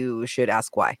think you should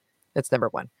ask why. That's number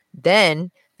one.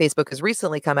 Then Facebook has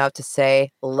recently come out to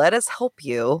say, let us help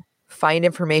you find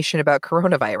information about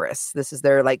coronavirus. This is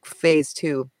their like phase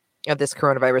 2 of this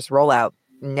coronavirus rollout.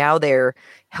 Now they're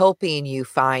helping you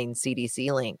find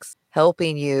CDC links,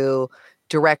 helping you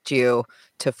direct you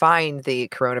to find the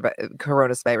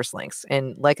coronavirus links.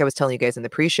 And like I was telling you guys in the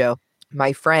pre-show,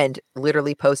 my friend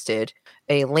literally posted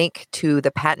a link to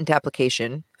the patent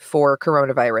application for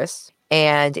coronavirus.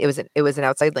 And it was an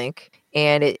outside link.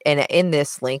 And in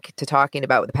this link to talking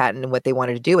about the patent and what they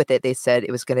wanted to do with it, they said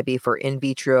it was going to be for in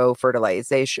vitro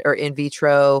fertilization or in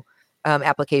vitro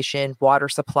application, water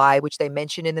supply, which they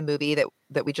mentioned in the movie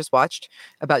that we just watched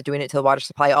about doing it to the water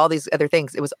supply, all these other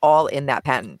things. It was all in that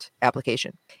patent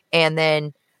application. And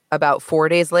then about 4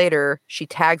 days later, she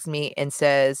tags me and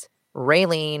says,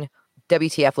 Raylene,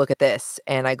 WTF, look at this.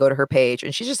 And I go to her page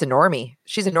and she's just a normie.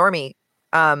 She's a normie.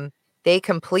 They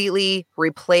completely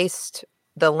replaced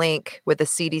the link with the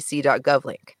cdc.gov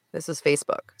link. This is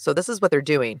Facebook. So this is what they're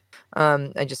doing.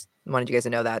 I just wanted you guys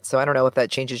to know that. So I don't know if that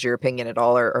changes your opinion at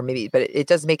all or maybe, but it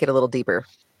does make it a little deeper.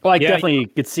 Well, I definitely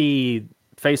could see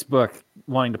Facebook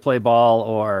wanting to play ball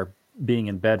or being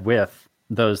in bed with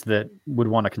those that would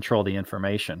want to control the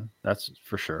information. That's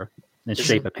for sure. And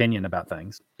shape opinion about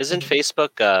things. Isn't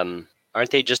Facebook, aren't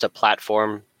they just a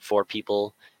platform for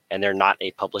people and they're not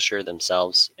a publisher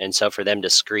themselves? And so for them to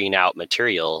screen out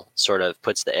material sort of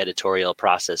puts the editorial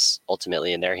process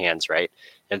ultimately in their hands, right?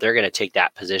 If they're going to take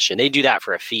that position, they do that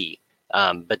for a fee,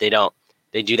 but they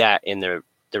do that in the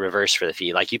reverse for the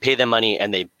fee. Like you pay them money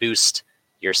and they boost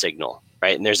your signal,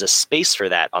 right? And there's a space for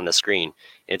that on the screen.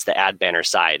 It's the ad banner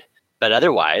side. But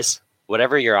otherwise,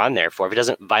 whatever you're on there for, if it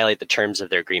doesn't violate the terms of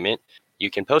their agreement, you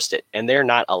can post it. And they're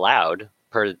not allowed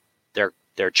per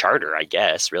their charter, I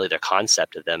guess, really their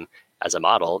concept of them as a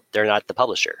model. They're not the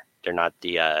publisher. They're not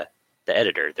the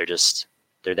editor.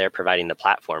 They're there providing the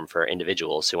platform for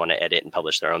individuals who want to edit and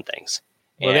publish their own things.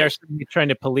 Well, they're trying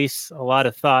to police a lot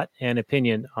of thought and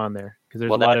opinion on there because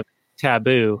there's a lot of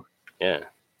taboo. Yeah,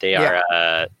 they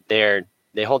are.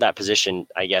 They hold that position,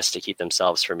 I guess, to keep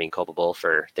themselves from being culpable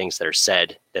for things that are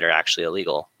said that are actually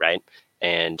illegal, right?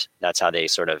 And that's how they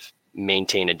sort of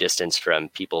maintain a distance from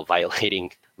people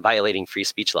violating free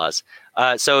speech laws.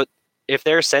 So if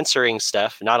they're censoring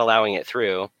stuff, not allowing it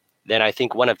through, then I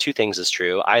think one of two things is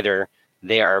true. Either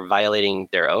they are violating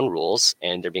their own rules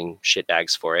and they're being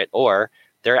shitbags for it, or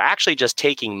they're actually just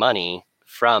taking money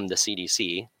from the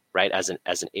CDC, right, as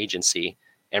an agency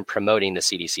and promoting the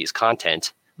CDC's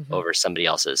content over somebody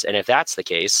else's. And if that's the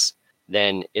case,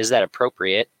 then is that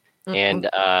appropriate? And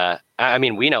I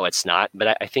mean, we know it's not,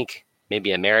 but I think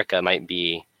maybe America might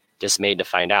be dismayed to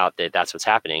find out that that's what's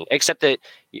happening, except that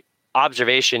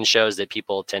observation shows that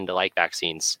people tend to like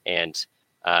vaccines and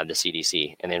the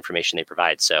CDC and the information they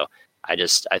provide. So I think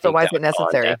so why is it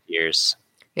necessary?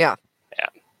 Yeah.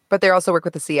 But they also work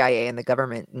with the CIA and the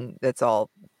government, and that's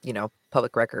all,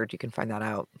 public record. You can find that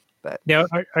out. But now,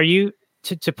 are you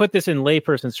to put this in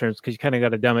layperson's terms, because you kind of got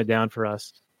to dumb it down for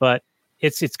us, but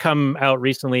it's come out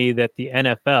recently that the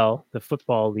NFL, the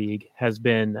football league, has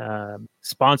been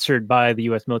sponsored by the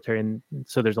U.S. military, and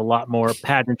so there's a lot more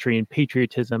pageantry and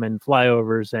patriotism and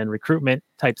flyovers and recruitment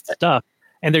type stuff,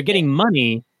 and they're getting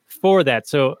money for that.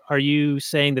 So, are you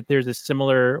saying that there's a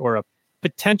similar or a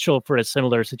potential for a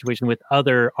similar situation with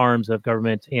other arms of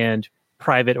government and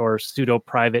private or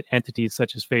pseudo-private entities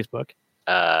such as Facebook?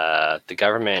 The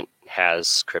government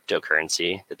has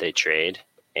cryptocurrency that they trade,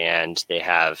 and they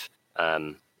have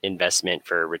investment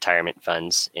for retirement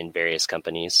funds in various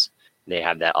companies. They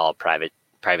have that all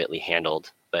privately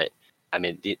handled. But I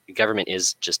mean, the government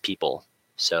is just people.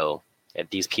 So if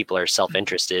these people are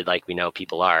self-interested, like we know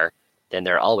people are, then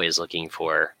they're always looking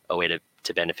for a way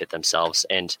to benefit themselves.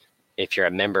 And if you're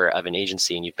a member of an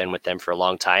agency and you've been with them for a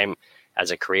long time as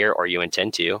a career, or you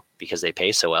intend to because they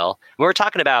pay so well, we're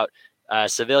talking about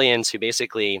civilians who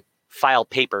basically file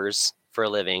papers for a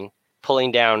living,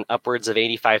 pulling down upwards of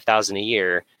 $85,000 a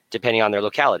year, depending on their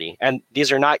locality. And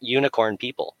these are not unicorn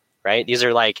people. right? These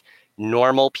are like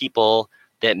normal people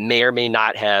that may or may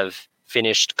not have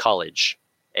finished college,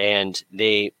 and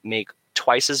they make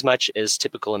twice as much as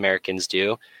typical Americans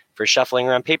do for shuffling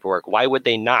around paperwork. Why would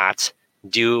they not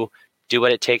do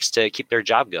what it takes to keep their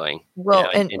job going, Well,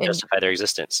 and justify their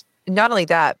existence? Not only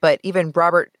that, but even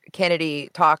Robert Kennedy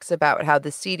talks about how the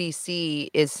CDC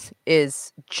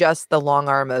is just the long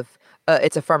arm of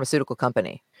it's a pharmaceutical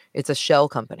company. It's a shell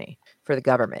company for the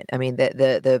government. I mean,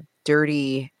 the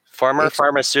dirty former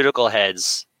pharmaceutical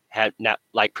heads had not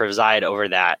like preside over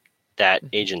that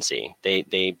agency.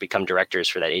 They become directors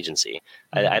for that agency.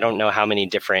 I don't know how many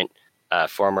different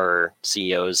former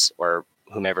CEOs or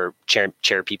whomever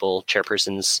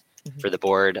chairpersons for the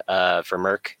board for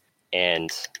Merck, and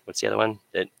what's the other one?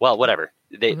 Whatever.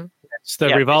 It's the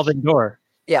revolving door.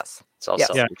 Yes. It's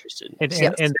also interested.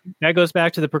 And that goes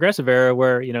back to the progressive era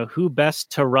where, who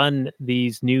best to run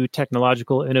these new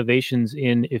technological innovations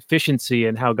in efficiency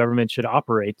and how government should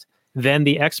operate than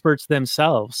the experts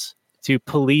themselves to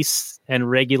police and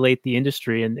regulate the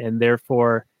industry and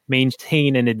therefore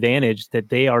maintain an advantage that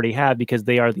they already have because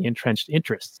they are the entrenched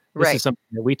interests. This is something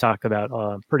that we talk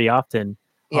about pretty often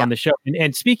on the show.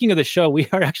 And speaking of the show, we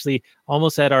are actually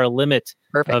almost at our limit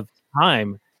of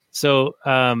time. So,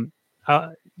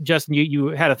 Justin, you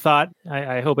had a thought.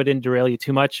 I hope I didn't derail you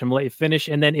too much. I'm going to let you finish.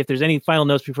 And then if there's any final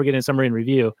notes before getting a summary and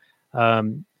review,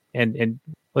 and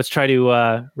let's try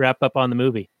to wrap up on the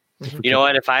movie. You know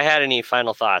what? If I had any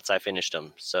final thoughts, I finished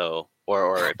them. So,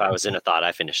 or if I was in a thought,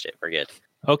 I finished it. We're good.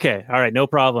 Okay. All right. No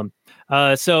problem.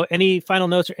 So any final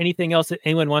notes or anything else that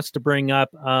anyone wants to bring up?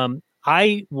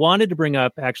 I wanted to bring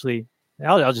up, actually,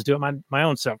 I'll just do it my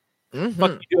own self.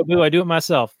 Fuck you do it, boo. I do it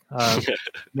myself.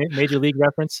 Major League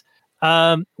reference.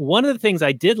 One of the things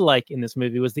I did like in this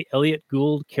movie was the Elliot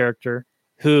Gould character,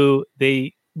 who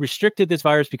they restricted this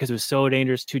virus because it was so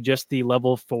dangerous to just the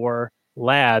level 4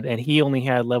 lab, and he only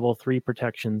had level 3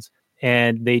 protections.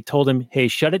 And they told him, hey,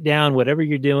 shut it down, whatever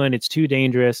you're doing, it's too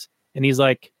dangerous. And he's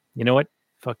like, you know what?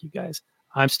 Fuck you guys.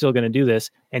 I'm still going to do this.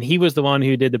 And he was the one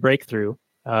who did the breakthrough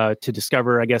to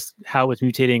discover, I guess, how it was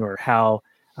mutating or how,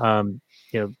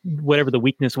 whatever the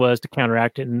weakness was to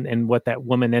counteract it, and what that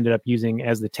woman ended up using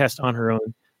as the test on her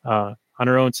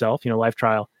own self, life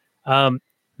trial.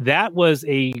 That was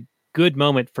a good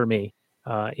moment for me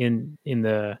in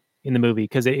the movie,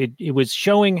 because it was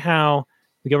showing how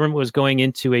the government was going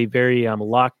into a very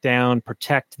lockdown,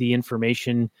 protect the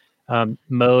information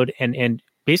mode, and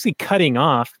basically cutting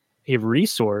off a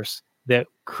resource that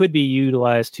could be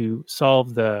utilized to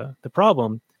solve the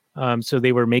problem. So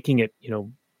they were making it,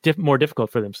 more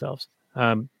difficult for themselves.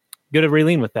 Go to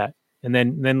Raylene with that, and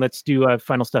then let's do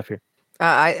final stuff here.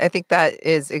 I think that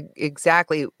is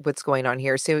exactly what's going on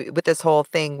here. So with this whole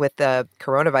thing with the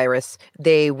coronavirus,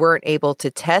 they weren't able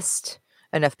to test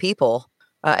enough people.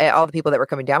 All the people that were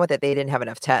coming down with it, they didn't have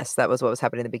enough tests. That was what was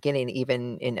happening in the beginning,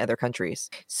 even in other countries.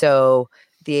 So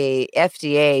the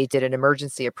FDA did an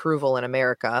emergency approval in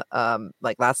America,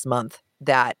 like last month,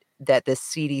 that the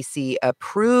CDC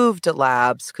approved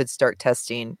labs could start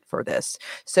testing for this.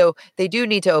 So they do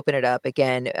need to open it up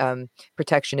again.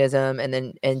 Protectionism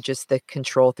and just the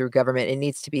control through government, it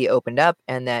needs to be opened up,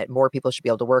 and that more people should be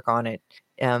able to work on it,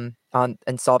 on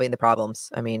solving the problems.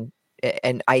 I mean,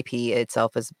 and IP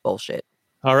itself is bullshit.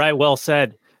 All right. Well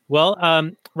said. Well,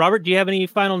 Robert, do you have any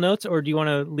final notes, or do you want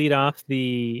to lead off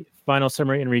the final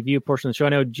summary and review portion of the show? I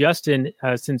know, Justin,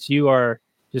 since you are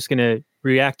just going to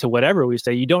react to whatever we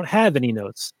say, you don't have any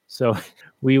notes. So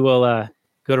we will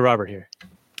go to Robert here.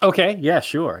 Okay. Yeah,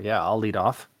 sure. Yeah, I'll lead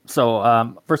off.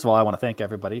 So first of all, I want to thank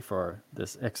everybody for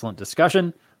this excellent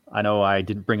discussion. I know I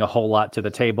didn't bring a whole lot to the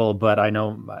table, but I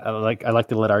know I like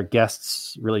to let our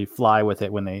guests really fly with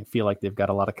it when they feel like they've got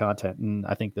a lot of content. And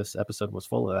I think this episode was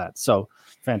full of that. So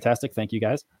fantastic. Thank you,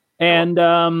 guys. And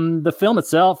the film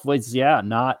itself was,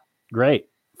 not great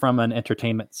from an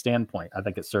entertainment standpoint. I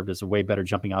think it served as a way better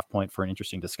jumping off point for an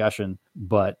interesting discussion.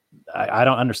 But I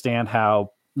don't understand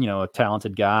how, a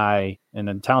talented guy and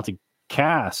a talented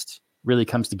cast really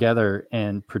comes together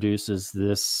and produces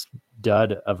this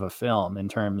dud of a film in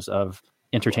terms of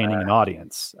entertaining an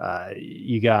audience.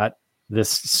 You got this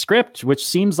script, which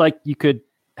seems like you could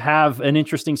have an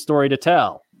interesting story to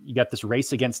tell. You got this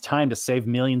race against time to save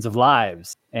millions of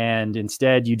lives. And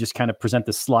instead you just kind of present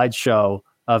this slideshow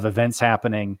of events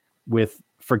happening with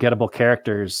forgettable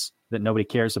characters that nobody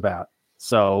cares about.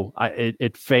 So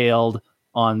it failed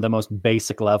on the most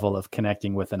basic level of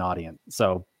connecting with an audience.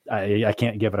 So I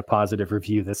can't give it a positive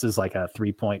review. This is like a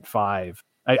 3.5.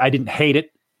 I didn't hate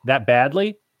it that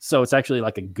badly. So it's actually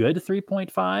like a good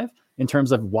 3.5 in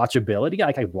terms of watchability.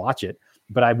 Like I watch it,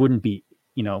 but I wouldn't be,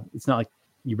 it's not like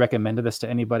you recommended this to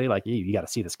anybody, like, you got to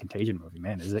see this Contagion movie,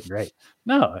 man. Is it great?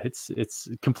 No, it's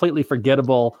completely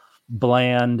forgettable,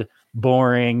 bland,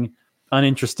 boring,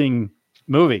 uninteresting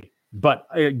movie, but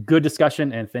a good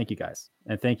discussion. And thank you guys.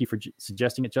 And thank you for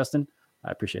suggesting it, Justin.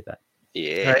 I appreciate that.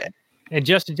 Yeah. All right. And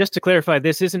Justin, just to clarify,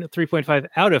 this isn't a 3.5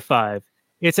 out of 5.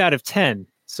 It's out of 10.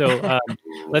 So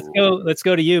let's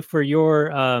go to you for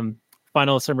your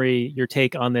final summary, your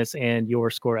take on this, and your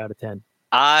score out of 10.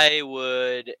 I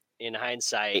would, in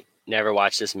hindsight, never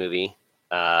watch this movie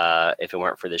if it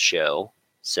weren't for this show.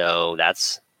 So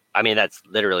that's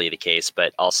literally the case.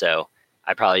 But also,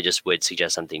 I probably just would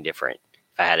suggest something different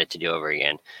if I had it to do over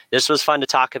again. This was fun to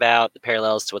talk about, the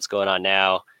parallels to what's going on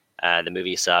now. The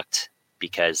movie sucked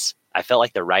because I felt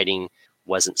like the writing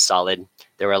wasn't solid.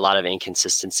 There were a lot of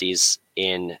inconsistencies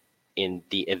in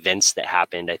the events that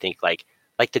happened. I think like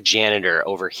the janitor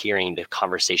overhearing the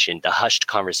conversation, the hushed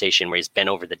conversation where he's bent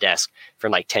over the desk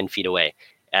from like 10 feet away,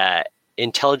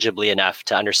 intelligibly enough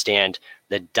to understand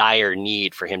the dire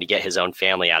need for him to get his own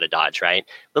family out of Dodge, right?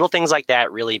 Little things like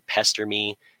that really pester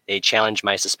me. They challenge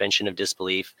my suspension of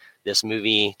disbelief. This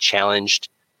movie challenged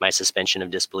my suspension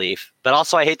of disbelief, but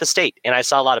also I hate the state. And I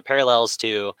saw a lot of parallels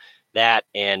to that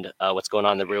and what's going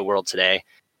on in the real world today.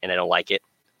 And I don't like it.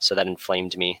 So that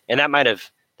inflamed me. And that might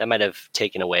have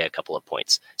taken away a couple of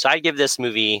points. So I'd give this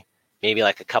movie maybe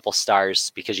like a couple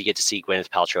stars because you get to see Gwyneth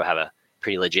Paltrow have a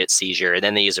pretty legit seizure. And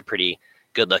then they use a pretty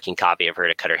good looking copy of her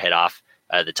to cut her head off,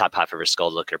 the top half of her skull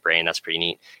to look at her brain. That's pretty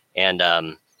neat.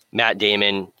 And Matt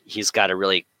Damon, he's got a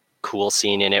really cool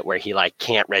scene in it where he like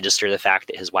can't register the fact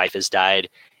that his wife has died.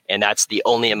 And that's the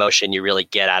only emotion you really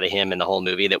get out of him in the whole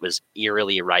movie that was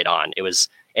eerily right on. It was,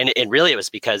 and it really was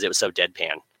because it was so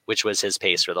deadpan, which was his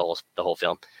pace for the whole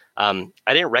film. I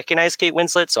didn't recognize Kate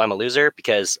Winslet, so I'm a loser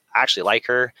because I actually like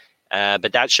her.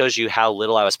 But that shows you how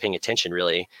little I was paying attention,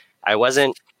 really. I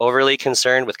wasn't overly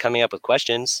concerned with coming up with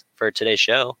questions for today's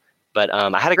show, but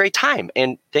I had a great time.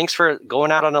 And thanks for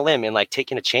going out on a limb and like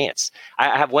taking a chance.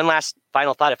 I have one last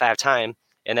final thought if I have time,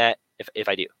 and that if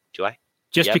I do I?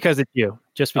 Just Yep. because it's you.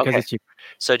 Just because Okay. it's you.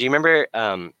 So do you remember,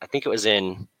 I think it was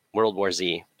in World War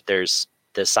Z, there's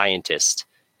the scientist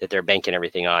that they're banking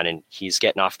everything on, and he's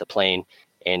getting off the plane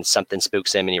and something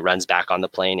spooks him and he runs back on the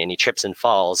plane and he trips and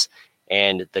falls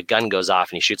and the gun goes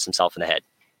off and he shoots himself in the head.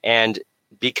 And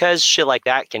because shit like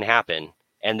that can happen,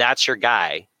 and that's your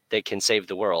guy that can save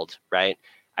the world, right?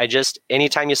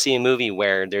 Anytime you see a movie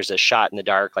where there's a shot in the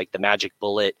dark, like the magic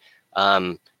bullet,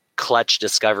 clutch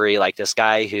discovery, like this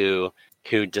guy who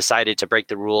decided to break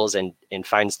the rules and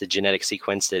finds the genetic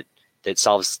sequence that's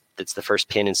the first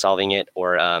pin in solving it,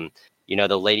 or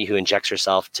the lady who injects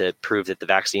herself to prove that the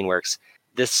vaccine works.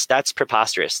 That's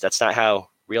preposterous. That's not how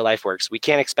real life works. We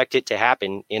can't expect it to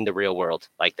happen in the real world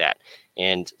like that.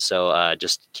 And so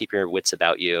just keep your wits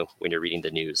about you when you're reading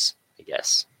the news, I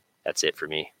guess. That's it for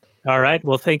me. All right.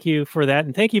 Well, thank you for that.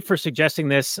 And thank you for suggesting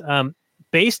this.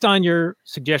 Based on your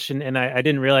suggestion, and I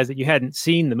didn't realize that you hadn't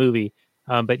seen the movie,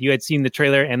 but you had seen the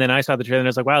trailer, and then I saw the trailer and I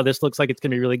was like, wow, this looks like it's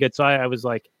going to be really good. So I was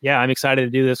like, yeah, I'm excited to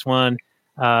do this one.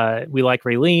 We like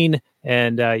Raylene,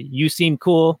 and you seem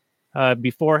cool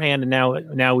beforehand, and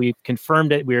now we've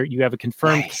confirmed it. You have a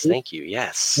confirmed Nice. Thank you.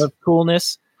 Yes. of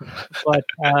coolness. But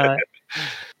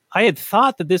I had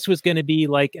thought that this was going to be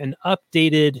like an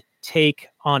updated take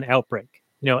on Outbreak.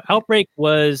 Outbreak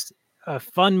was a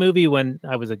fun movie when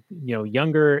I was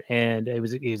younger, and it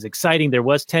was exciting. There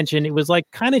was tension. It was like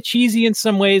kind of cheesy in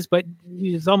some ways, but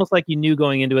it was almost like you knew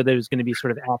going into it that it was going to be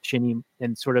sort of actiony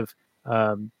and sort of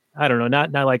I don't know,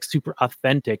 not like super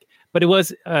authentic, but it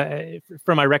was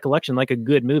from my recollection like a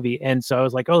good movie. And so I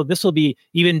was like, oh, this will be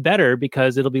even better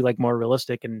because it'll be like more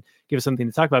realistic and give us something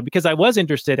to talk about. Because I was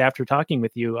interested after talking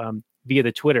with you via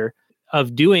the Twitter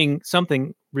of doing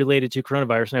something related to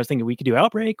coronavirus, and I was thinking we could do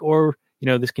Outbreak or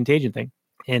this Contagion thing.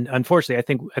 And unfortunately,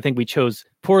 I think we chose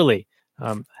poorly.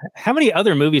 How many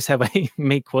other movies have I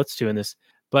made quotes to in this?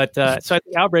 But so I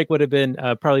think Outbreak would have been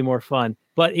probably more fun,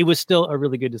 but it was still a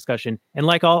really good discussion. And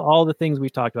like all the things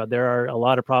we've talked about, there are a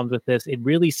lot of problems with this. It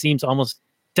really seems almost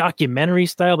documentary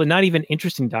style, but not even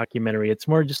interesting documentary. It's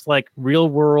more just like real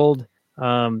world,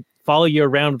 follow you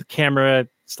around with the camera,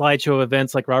 slideshow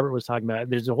events like Robert was talking about.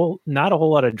 There's not a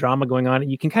whole lot of drama going on.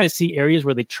 You can kind of see areas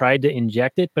where they tried to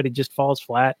inject it, but it just falls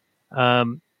flat.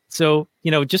 So,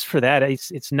 just for that,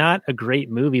 it's not a great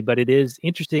movie, but it is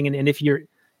interesting. And if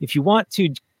you want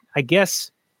to, I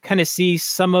guess, kind of see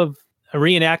some of a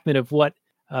reenactment of what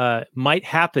might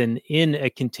happen in a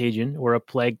contagion or a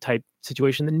plague type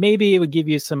situation, then maybe it would give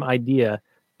you some idea,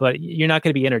 but you're not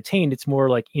going to be entertained. It's more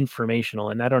like informational.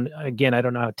 And I don't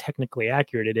know how technically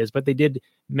accurate it is, but they did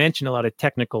mention a lot of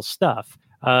technical stuff.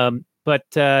 But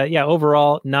yeah,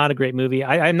 overall, not a great movie.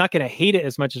 I'm not going to hate it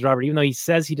as much as Robert, even though he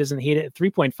says he doesn't hate it.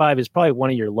 3.5 is probably one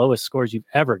of your lowest scores you've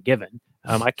ever given.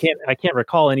 I can't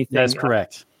recall anything. That's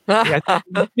correct.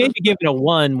 Maybe given a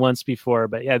 1 once before,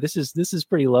 but yeah, this is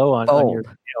pretty low on your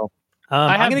scale.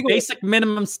 I have I'm gonna basic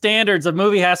minimum standards a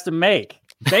movie has to make.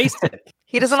 Basic.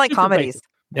 He doesn't like Super comedies. basic.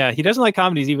 Yeah, he doesn't like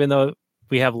comedies, even though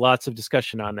we have lots of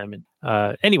discussion on them.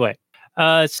 And anyway,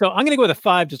 so I'm going to go with a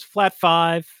 5, just flat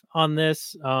 5 on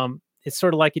this. It's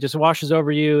sort of like it just washes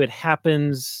over you. It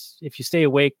happens if you stay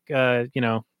awake.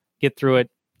 Get through it.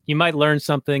 You might learn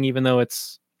something, even though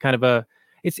it's kind of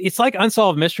it's like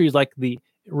Unsolved Mysteries, like the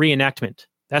reenactment.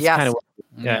 That's Yes. kind of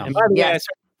yeah. And by the way,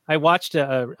 I watched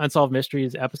a Unsolved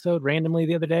Mysteries episode randomly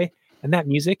the other day, and that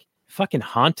music, fucking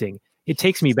haunting. It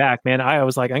takes me back, man. I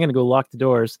was like, I'm gonna go lock the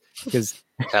doors because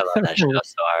I love that show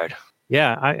so hard.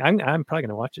 yeah, I'm probably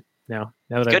gonna watch it now.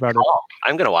 Now that I Good brought it up. call.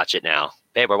 I'm gonna watch it now,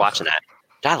 babe. We're watching that.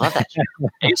 God, I love that show.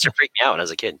 It used to freak me out when I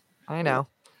was a kid. I know.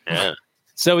 Yeah,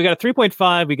 So we got a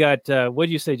 3.5. We got what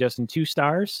did you say, Justin? 2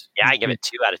 stars? yeah, I give it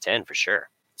 2 out of 10 for sure.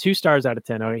 2 stars out of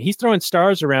 10. All right. He's throwing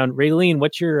stars around. Raylene,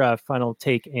 what's your final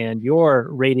take and your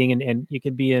rating? And you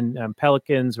can be in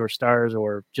pelicans or stars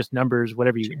or just numbers,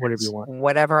 whatever you want.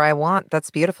 Whatever I want.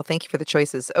 That's beautiful. Thank you for the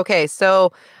choices. Okay,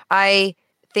 so I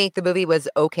think the movie was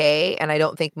okay, and I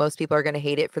don't think most people are going to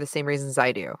hate it for the same reasons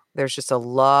I do. There's just a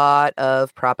lot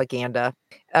of propaganda.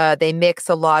 They mix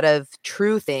a lot of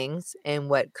true things and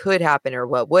what could happen or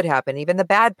what would happen, even the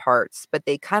bad parts, but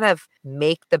they kind of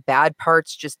make the bad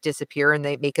parts just disappear and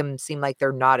they make them seem like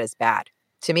they're not as bad.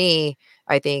 To me,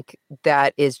 I think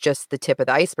that is just the tip of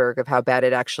the iceberg of how bad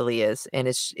it actually is, and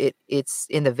it's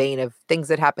in the vein of things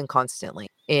that happen constantly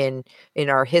in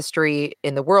our history,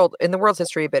 in the world's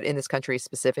history, but in this country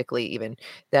specifically, even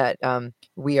that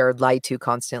we are lied to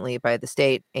constantly by the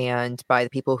state and by the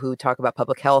people who talk about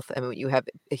public health. I mean, you have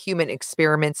human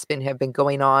experiments have been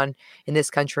going on in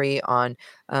this country on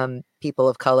people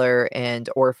of color and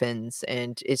orphans,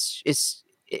 and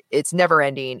it's never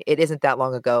ending. It isn't that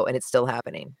long ago and it's still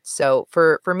happening. So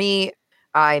for me,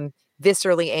 I'm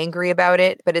viscerally angry about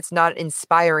it, but it's not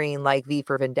inspiring like V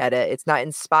for Vendetta. It's not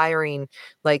inspiring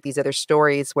like these other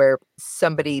stories where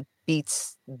somebody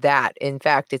beats that. In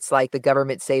fact, it's like the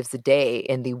government saves the day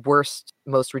in the worst,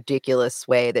 most ridiculous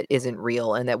way that isn't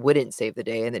real and that wouldn't save the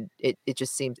day. And it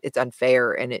just seems it's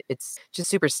unfair and it's just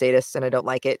super statist and I don't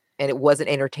like it. And it wasn't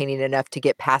entertaining enough to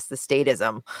get past the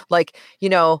statism. Like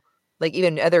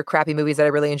even other crappy movies that I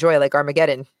really enjoy, like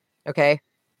Armageddon. Okay.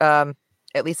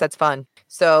 At least that's fun.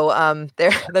 So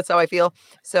that's how I feel.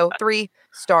 So 3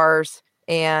 stars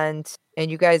and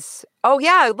you guys, oh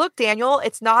yeah, look, Daniel,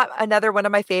 it's not another one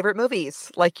of my favorite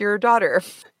movies, like your daughter.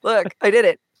 Look, I did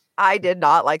it. I did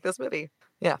not like this movie.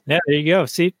 Yeah. Yeah, there you go.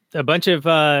 See, a bunch of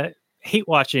hate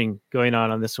watching going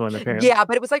on this one, apparently. Yeah,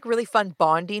 but it was like really fun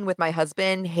bonding with my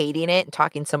husband, hating it and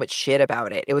talking so much shit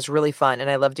about it. It was really fun. And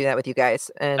I love doing that with you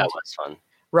guys. And That was fun.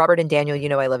 Robert and Daniel,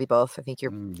 I love you both. I think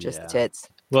you're just tits.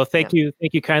 Well, thank you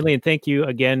kindly. And thank you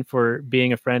again for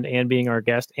being a friend and being our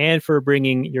guest and for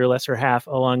bringing your lesser half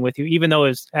along with you, even though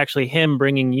it's actually him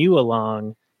bringing you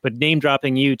along, but name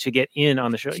dropping you to get in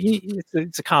on the show.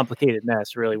 It's a complicated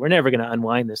mess, really. We're never going to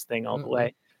unwind this thing all the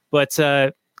way. But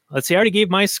let's see, I already gave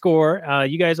my score.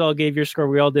 You guys all gave your score.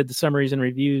 We all did the summaries and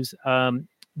reviews.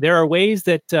 There are ways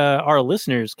that our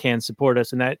listeners can support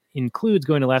us, and that includes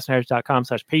going to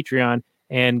lastnighters.com/Patreon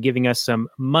and giving us some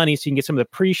money so you can get some of the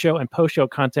pre-show and post-show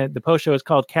content. The post-show is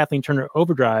called Kathleen Turner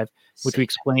Overdrive, which we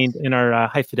explained in our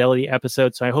High Fidelity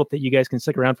episode. So I hope that you guys can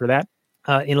stick around for that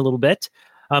in a little bit.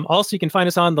 Also, you can find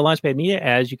us on the Launchpad Media,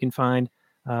 as you can find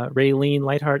Raylene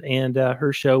Lightheart and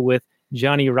her show with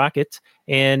Johnny Rocket.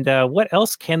 And what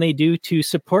else can they do to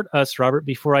support us, Robert,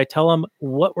 before I tell them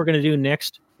what we're going to do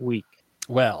next week?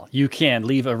 Well, you can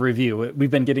leave a review.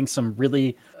 We've been getting some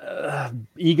really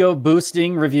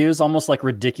ego-boosting reviews, almost like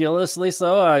ridiculously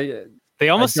so. They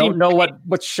almost don't know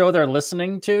what show they're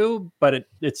listening to, but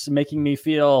it's making me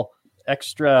feel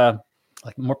extra,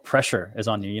 like more pressure is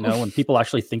on you, when people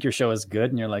actually think your show is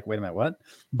good and you're like, wait a minute, what?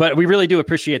 But we really do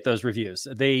appreciate those reviews.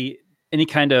 Any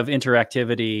kind of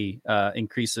interactivity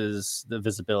increases the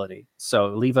visibility. So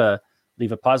leave a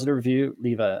positive review,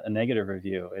 leave a negative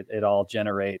review. It all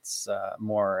generates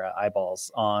more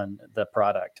eyeballs on the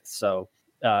product. So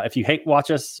if you hate watch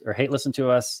us or hate listen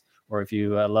to us, or if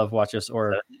you love watch us,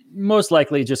 or most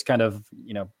likely just kind of,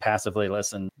 passively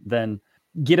listen, then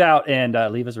get out and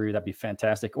leave us a review. That'd be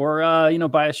fantastic. Or,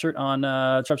 buy a shirt on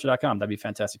Trupshow.com. That'd be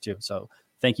fantastic too. So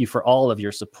thank you for all of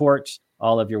your support,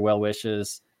 all of your well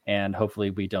wishes. And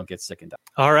hopefully we don't get sick and die.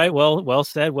 All right. Well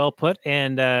said. Well put.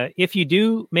 And if you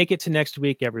do make it to next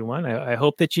week, everyone, I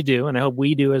hope that you do. And I hope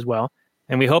we do as well.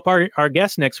 and we hope our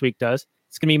guest next week does.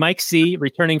 It's going to be Mike C.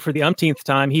 returning for the umpteenth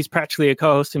time. He's practically a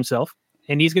co-host himself,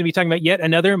 and he's going to be talking about yet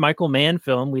another Michael Mann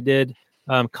film. We did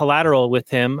Collateral with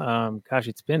him.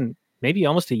 It's been maybe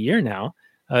almost a year now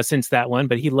since that one,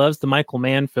 but he loves the Michael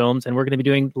Mann films, and we're going to be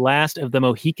doing Last of the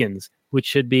Mohicans, which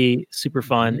should be super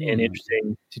fun and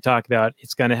interesting to talk about.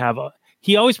 It's going to have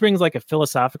he always brings like a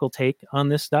philosophical take on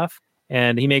this stuff,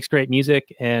 and he makes great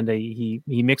music, and he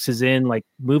mixes in like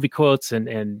movie quotes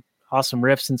and awesome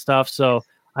riffs and stuff. So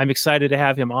I'm excited to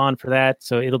have him on for that.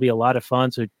 So it'll be a lot of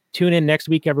fun. So tune in next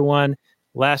week, everyone.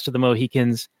 Last of the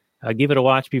Mohicans. Give it a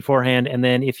watch beforehand, and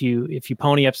then if you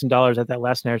pony up some dollars at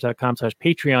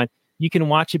thatlastnights.com/Patreon, you can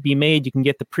watch it be made. You can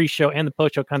get the pre-show and the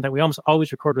post-show content. We almost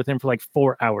always record with him for like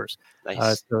 4 hours.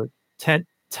 Nice. So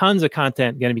tons of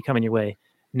content going to be coming your way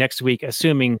next week,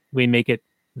 assuming we make it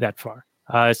that far.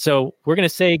 So we're going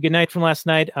to say goodnight from last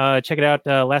night. Check it out,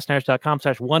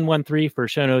 lastnights.com/113 for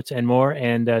show notes and more.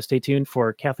 And stay tuned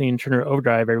for Kathleen Turner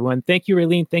Overdrive, everyone. Thank you,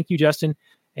 Raylene. Thank you, Justin.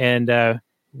 And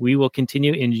we will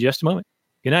continue in just a moment.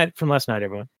 Good night from last night,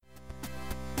 everyone.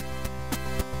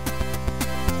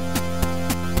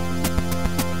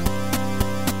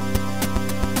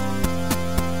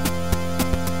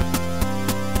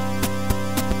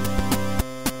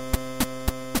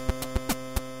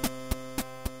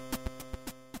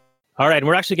 All right, and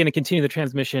we're actually going to continue the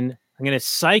transmission. I'm going to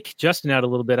psych Justin out a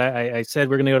little bit. I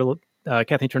said we're going to go to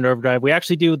Kathleen Turner Overdrive. We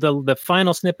actually do the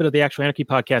final snippet of the Actual Anarchy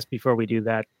podcast before we do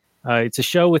that. It's a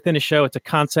show within a show. It's a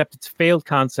concept. It's a failed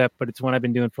concept, but it's one I've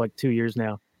been doing for like 2 years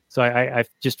now. So I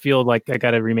just feel like I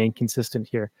got to remain consistent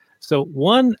here. So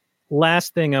one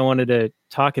last thing I wanted to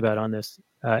talk about on this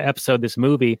episode, this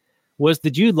movie, was the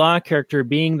Jude Law character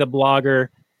being the blogger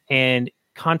and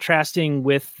contrasting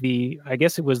with I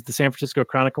guess it was the San Francisco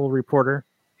Chronicle reporter.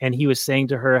 And he was saying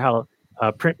to her how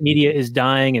print media is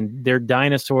dying and they're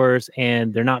dinosaurs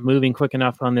and they're not moving quick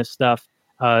enough on this stuff.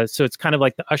 So it's kind of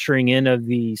like the ushering in of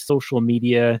the social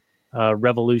media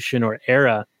revolution or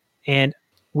era. And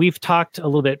we've talked a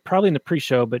little bit, probably in the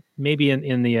pre-show, but maybe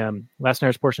in the last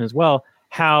night's portion as well,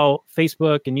 how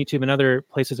Facebook and YouTube and other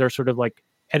places are sort of like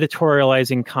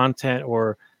editorializing content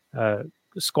or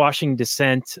squashing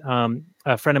dissent.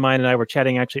 A friend of mine and I were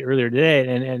chatting actually earlier today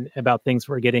and about things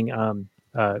were getting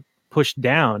pushed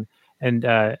down. And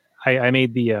I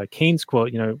made the Keynes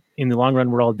quote, in the long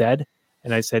run, we're all dead.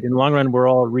 And I said, in the long run, we're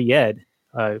all re-ed,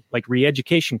 like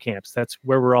re-education camps. That's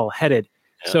where we're all headed.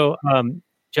 Yeah. So,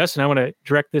 Justin, I want to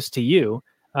direct this to you.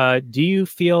 Do you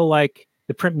feel like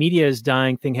the print media is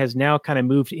dying thing has now kind of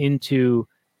moved into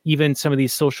even some of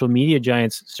these social media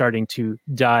giants starting to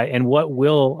die? And what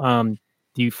will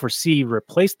do you foresee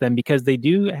replace them? Because they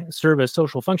do serve a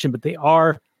social function, but they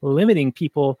are limiting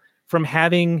people from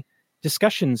having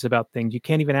discussions about things. You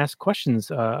can't even ask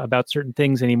questions about certain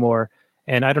things anymore.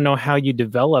 And I don't know how you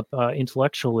develop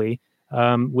intellectually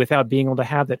without being able to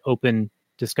have that open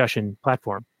discussion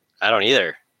platform. I don't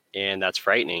either. And that's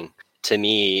frightening. To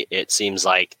me, it seems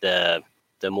like the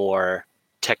more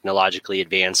technologically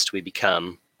advanced we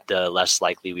become, the less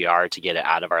likely we are to get it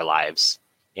out of our lives.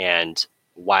 And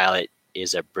while it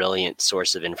is a brilliant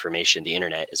source of information, the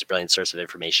internet is a brilliant source of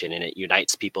information, and it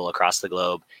unites people across the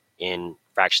globe in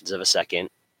fractions of a second,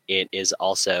 it is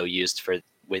also used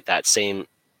with that same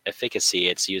efficacy.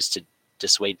 It's used to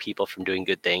dissuade people from doing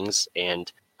good things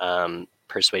and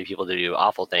persuade people to do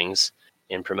awful things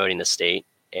in promoting the state.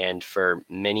 And for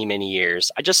many, many years,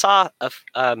 I just saw a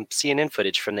CNN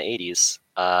footage from the 80s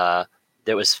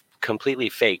that was completely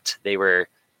faked. They were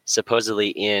supposedly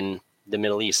in the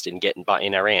Middle East and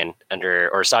in Iran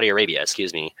or Saudi Arabia,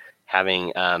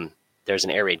 having there's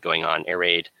an air raid going on, air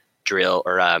raid drill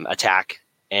or attack.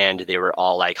 And they were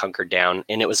all like hunkered down,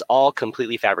 and it was all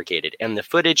completely fabricated. And the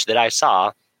footage that I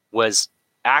saw was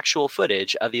actual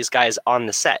footage of these guys on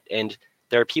the set. And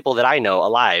there are people that I know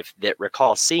alive that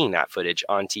recall seeing that footage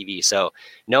on TV. So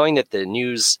knowing that the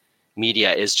news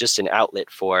media is just an outlet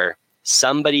for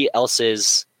somebody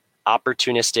else's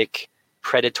opportunistic,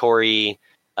 predatory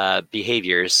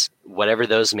behaviors, whatever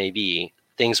those may be,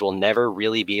 things we'll never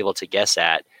really be able to guess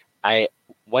at.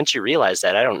 Once you realize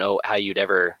that, I don't know how you'd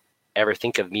ever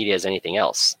think of media as anything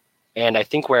else. And I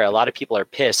think where a lot of people are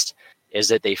pissed is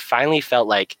that they finally felt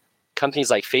like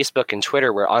companies like Facebook and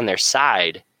Twitter were on their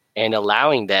side and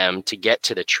allowing them to get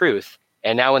to the truth.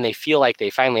 And now when they feel like they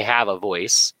finally have a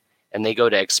voice and they go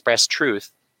to express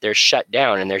truth, they're shut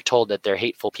down and they're told that they're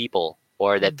hateful people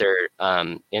or that they're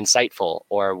insightful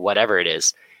or whatever it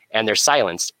is. And they're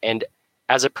silenced. And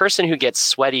as a person who gets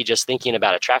sweaty just thinking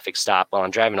about a traffic stop while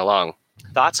I'm driving along,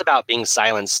 thoughts about being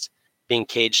silenced, being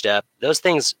caged up, those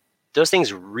things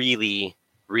really,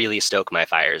 really stoke my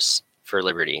fires for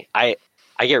liberty.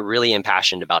 I get really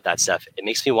impassioned about that stuff. It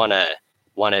makes me want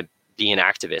to be an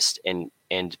activist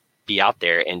and be out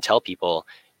there and tell people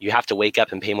you have to wake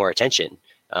up and pay more attention.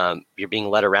 You're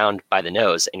being led around by the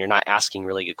nose, and you're not asking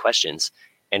really good questions.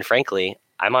 And frankly,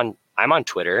 I'm on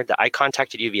Twitter. I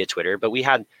contacted you via Twitter, but we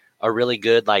had a really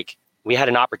good, we had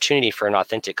an opportunity for an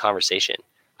authentic conversation.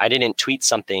 I didn't tweet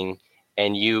something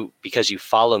and because you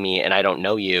follow me and I don't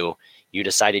know you, you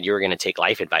decided you were going to take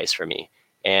life advice from me.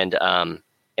 And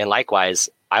likewise,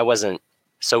 I wasn't.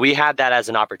 So we had that as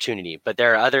an opportunity, but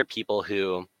there are other people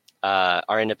who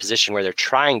are in a position where they're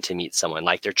trying to meet someone,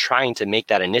 like they're trying to make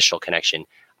that initial connection.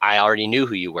 I already knew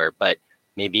who you were, but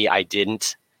maybe I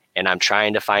didn't. And I'm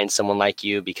trying to find someone like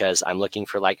you because I'm looking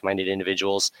for like-minded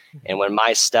individuals. And when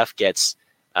my stuff gets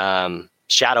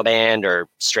shadow banned or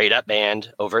straight up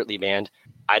banned, overtly banned,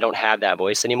 I don't have that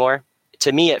voice anymore.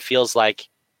 To me, it feels like,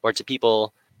 or to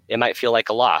people, it might feel like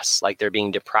a loss, like they're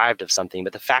being deprived of something.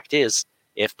 But the fact is,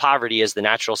 if poverty is the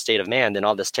natural state of man, then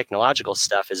all this technological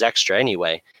stuff is extra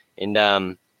anyway. And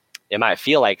it might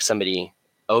feel like somebody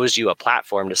owes you a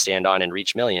platform to stand on and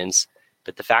reach millions.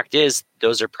 But the fact is,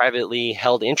 those are privately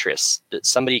held interests. That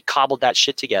somebody cobbled that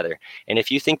shit together. And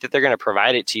if you think that they're going to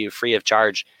provide it to you free of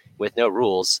charge with no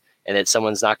rules, and that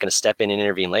someone's not going to step in and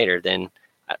intervene later, then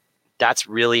that's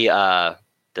really a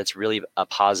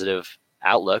positive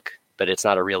outlook, but it's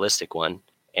not a realistic one.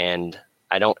 And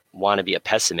I don't want to be a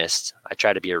pessimist. I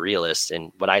try to be a realist.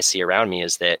 And what I see around me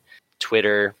is that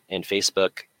Twitter and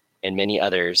Facebook and many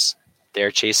others,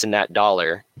 they're chasing that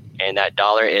dollar, and that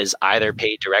dollar is either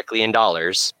paid directly in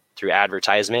dollars through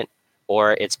advertisement,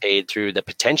 or it's paid through the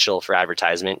potential for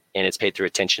advertisement, and it's paid through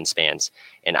attention spans.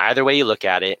 And either way you look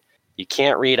at it, you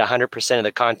can't read 100% of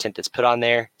the content that's put on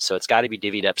there, so it's got to be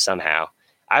divvied up somehow.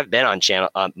 I've been on channel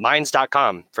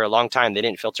minds.com for a long time. They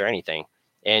didn't filter anything.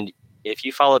 And if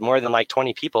you followed more than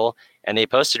 20 people and they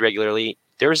posted regularly,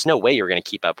 there's no way you're going to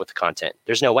keep up with the content.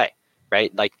 There's no way,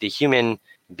 right? Like, the human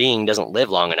being doesn't live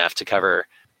long enough to cover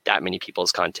that many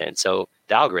people's content. So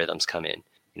the algorithms come in.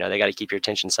 They got to keep your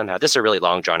attention somehow. This is a really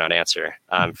long, drawn-out answer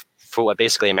for what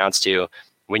basically amounts to,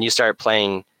 when you start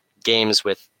playing games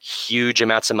with huge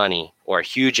amounts of money or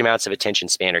huge amounts of attention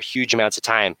span or huge amounts of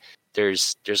time,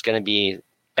 there's going to be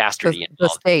bastardy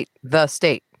involved. The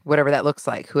state, whatever that looks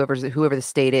like, whoever the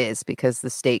state is, because the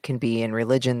state can be in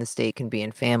religion, the state can be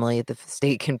in family, the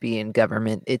state can be in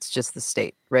government. It's just the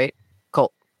state, right?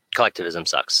 Cult. Collectivism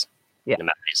sucks. Yeah. No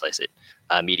matter how you slice it.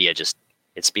 Media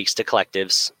it speaks to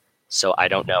collectives. So I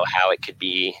don't know how it could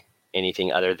be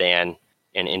anything other than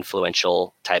an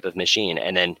influential type of machine.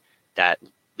 And then that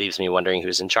leaves me wondering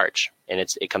who's in charge. And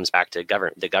it comes back to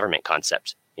the government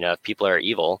concept. If people are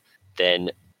evil,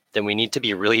 then we need to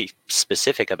be really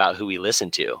specific about who we listen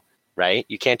to, right?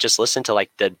 You can't just listen to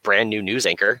the brand new news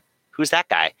anchor. Who's that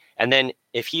guy? And then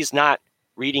if he's not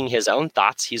reading his own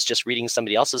thoughts, he's just reading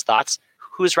somebody else's thoughts.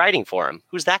 Who's writing for him?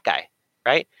 Who's that guy,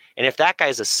 right? And if that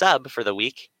guy's a sub for the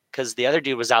week because the other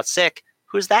dude was out sick,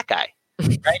 who's that guy,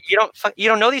 right? You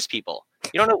don't know these people.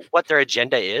 You don't know what their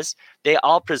agenda is. They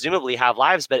all presumably have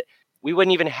lives, but we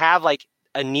wouldn't even have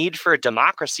a need for a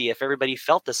democracy if everybody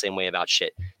felt the same way about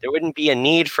shit. There wouldn't be a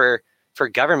need for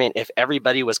government if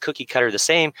everybody was cookie cutter the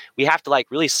same. We have to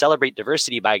really celebrate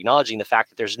diversity by acknowledging the fact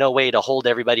that there's no way to hold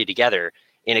everybody together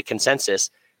in a consensus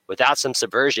without some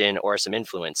subversion or some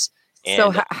influence.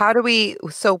 And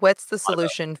so what's the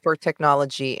solution for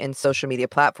technology and social media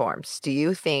platforms? Do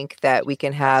you think that we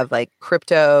can have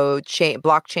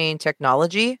blockchain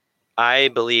technology? I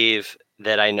believe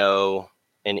that I know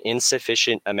an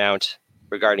insufficient amount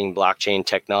regarding blockchain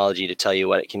technology to tell you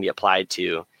what it can be applied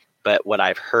to. But what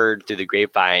I've heard through the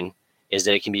grapevine is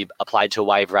that it can be applied to a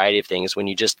wide variety of things when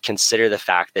you just consider the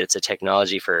fact that it's a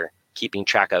technology for keeping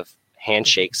track of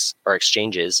handshakes or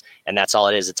exchanges, and that's all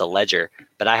it is. It's a ledger.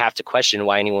 But I have to question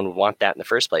why anyone would want that in the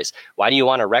first place. Why do you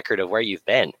want a record of where you've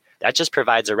been? That just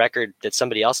provides a record that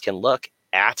somebody else can look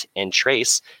at and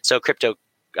trace. So crypto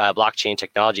blockchain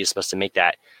technology is supposed to make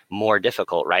that more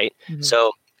difficult, right? Mm-hmm.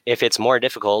 So if it's more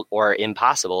difficult or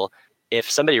impossible, if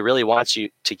somebody really wants you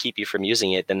to keep you from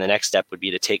using it, then the next step would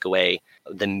be to take away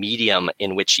the medium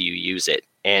in which you use it.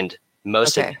 And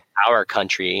most of our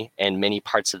country and many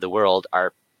parts of the world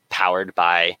are powered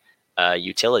by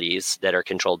utilities that are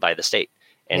controlled by the state.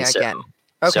 And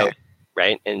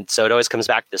right. And so it always comes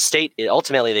back to the state.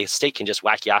 Ultimately, the state can just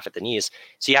whack you off at the knees.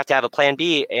 So you have to have a plan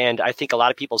B. And I think a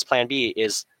lot of people's plan B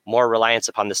is more reliance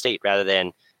upon the state rather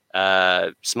than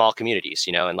small communities,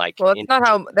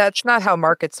 and that's not how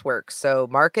markets work. So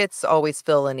markets always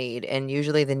fill a need, and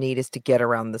usually the need is to get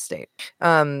around the state.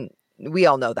 We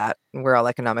all know that. We're all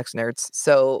economics nerds.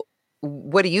 So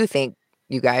what do you think,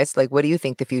 you guys? What do you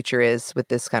think the future is with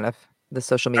this kind of the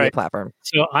social media Right. platform.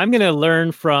 So I'm going to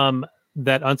learn from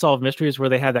that Unsolved Mysteries where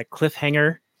they have that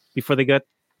cliffhanger before they get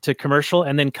to commercial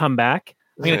and then come back.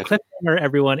 I'm going to cliffhanger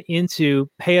everyone into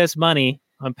pay us money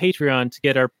on Patreon to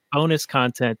get our bonus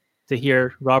content to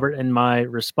hear Robert and my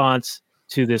response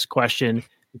to this question,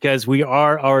 because we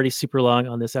are already super long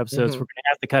on this episode, so we're going to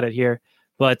have to cut it here.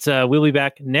 But we'll be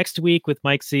back next week with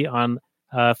Mike C on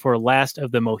for Last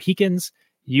of the Mohicans.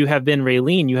 You have been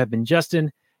Raylene, you have been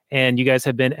Justin, and you guys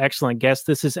have been excellent guests.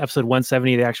 This is episode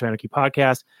 170 of the Actual Anarchy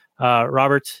podcast.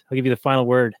 Robert, I'll give you the final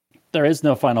word. There is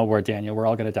no final word, Daniel. We're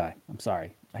all going to die. I'm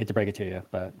sorry. I hate to break it to you,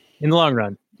 but In the long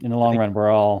run. in the long run,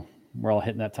 we're all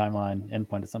hitting that timeline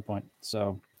endpoint at some point.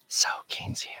 So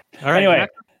Keynesian. All right. anyway,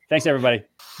 thanks everybody.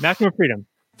 Maximum freedom.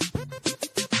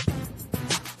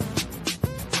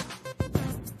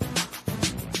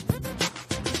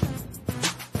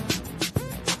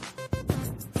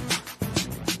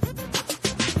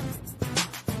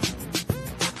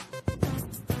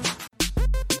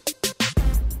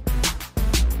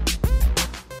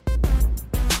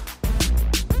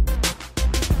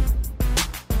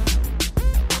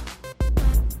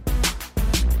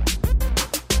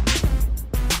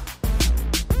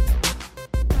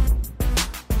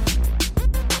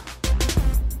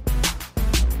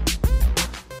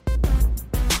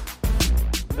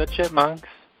 The Chipmunks.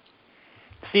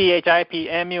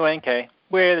 CHIPMUNK.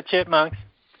 We're the Chipmunks.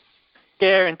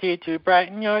 Guaranteed to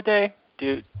brighten your day.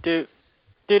 Do do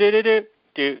do do do do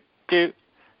do do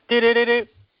do do do do.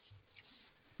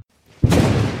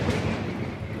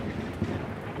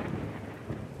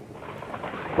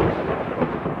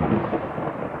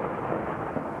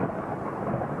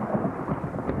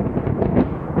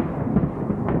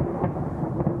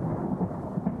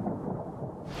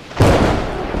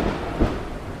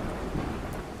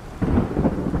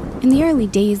 In the early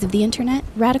days of the internet,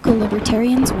 radical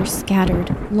libertarians were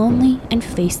scattered, lonely, and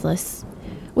faceless.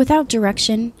 Without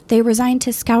direction, they resigned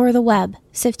to scour the web,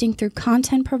 sifting through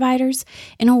content providers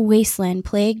in a wasteland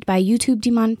plagued by YouTube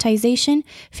demonetization,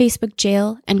 Facebook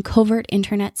jail, and covert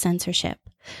internet censorship.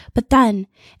 But then,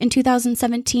 in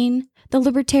 2017, the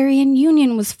Libertarian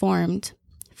Union was formed.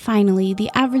 Finally, the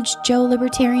average Joe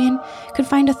libertarian could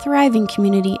find a thriving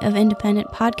community of independent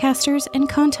podcasters and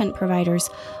content providers,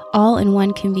 all in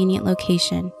one convenient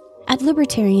location. At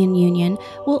Libertarian Union,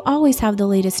 we'll always have the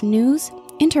latest news,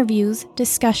 interviews,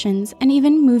 discussions, and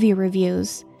even movie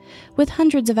reviews. With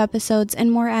hundreds of episodes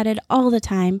and more added all the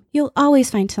time, you'll always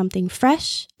find something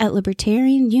fresh at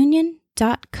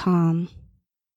libertarianunion.com.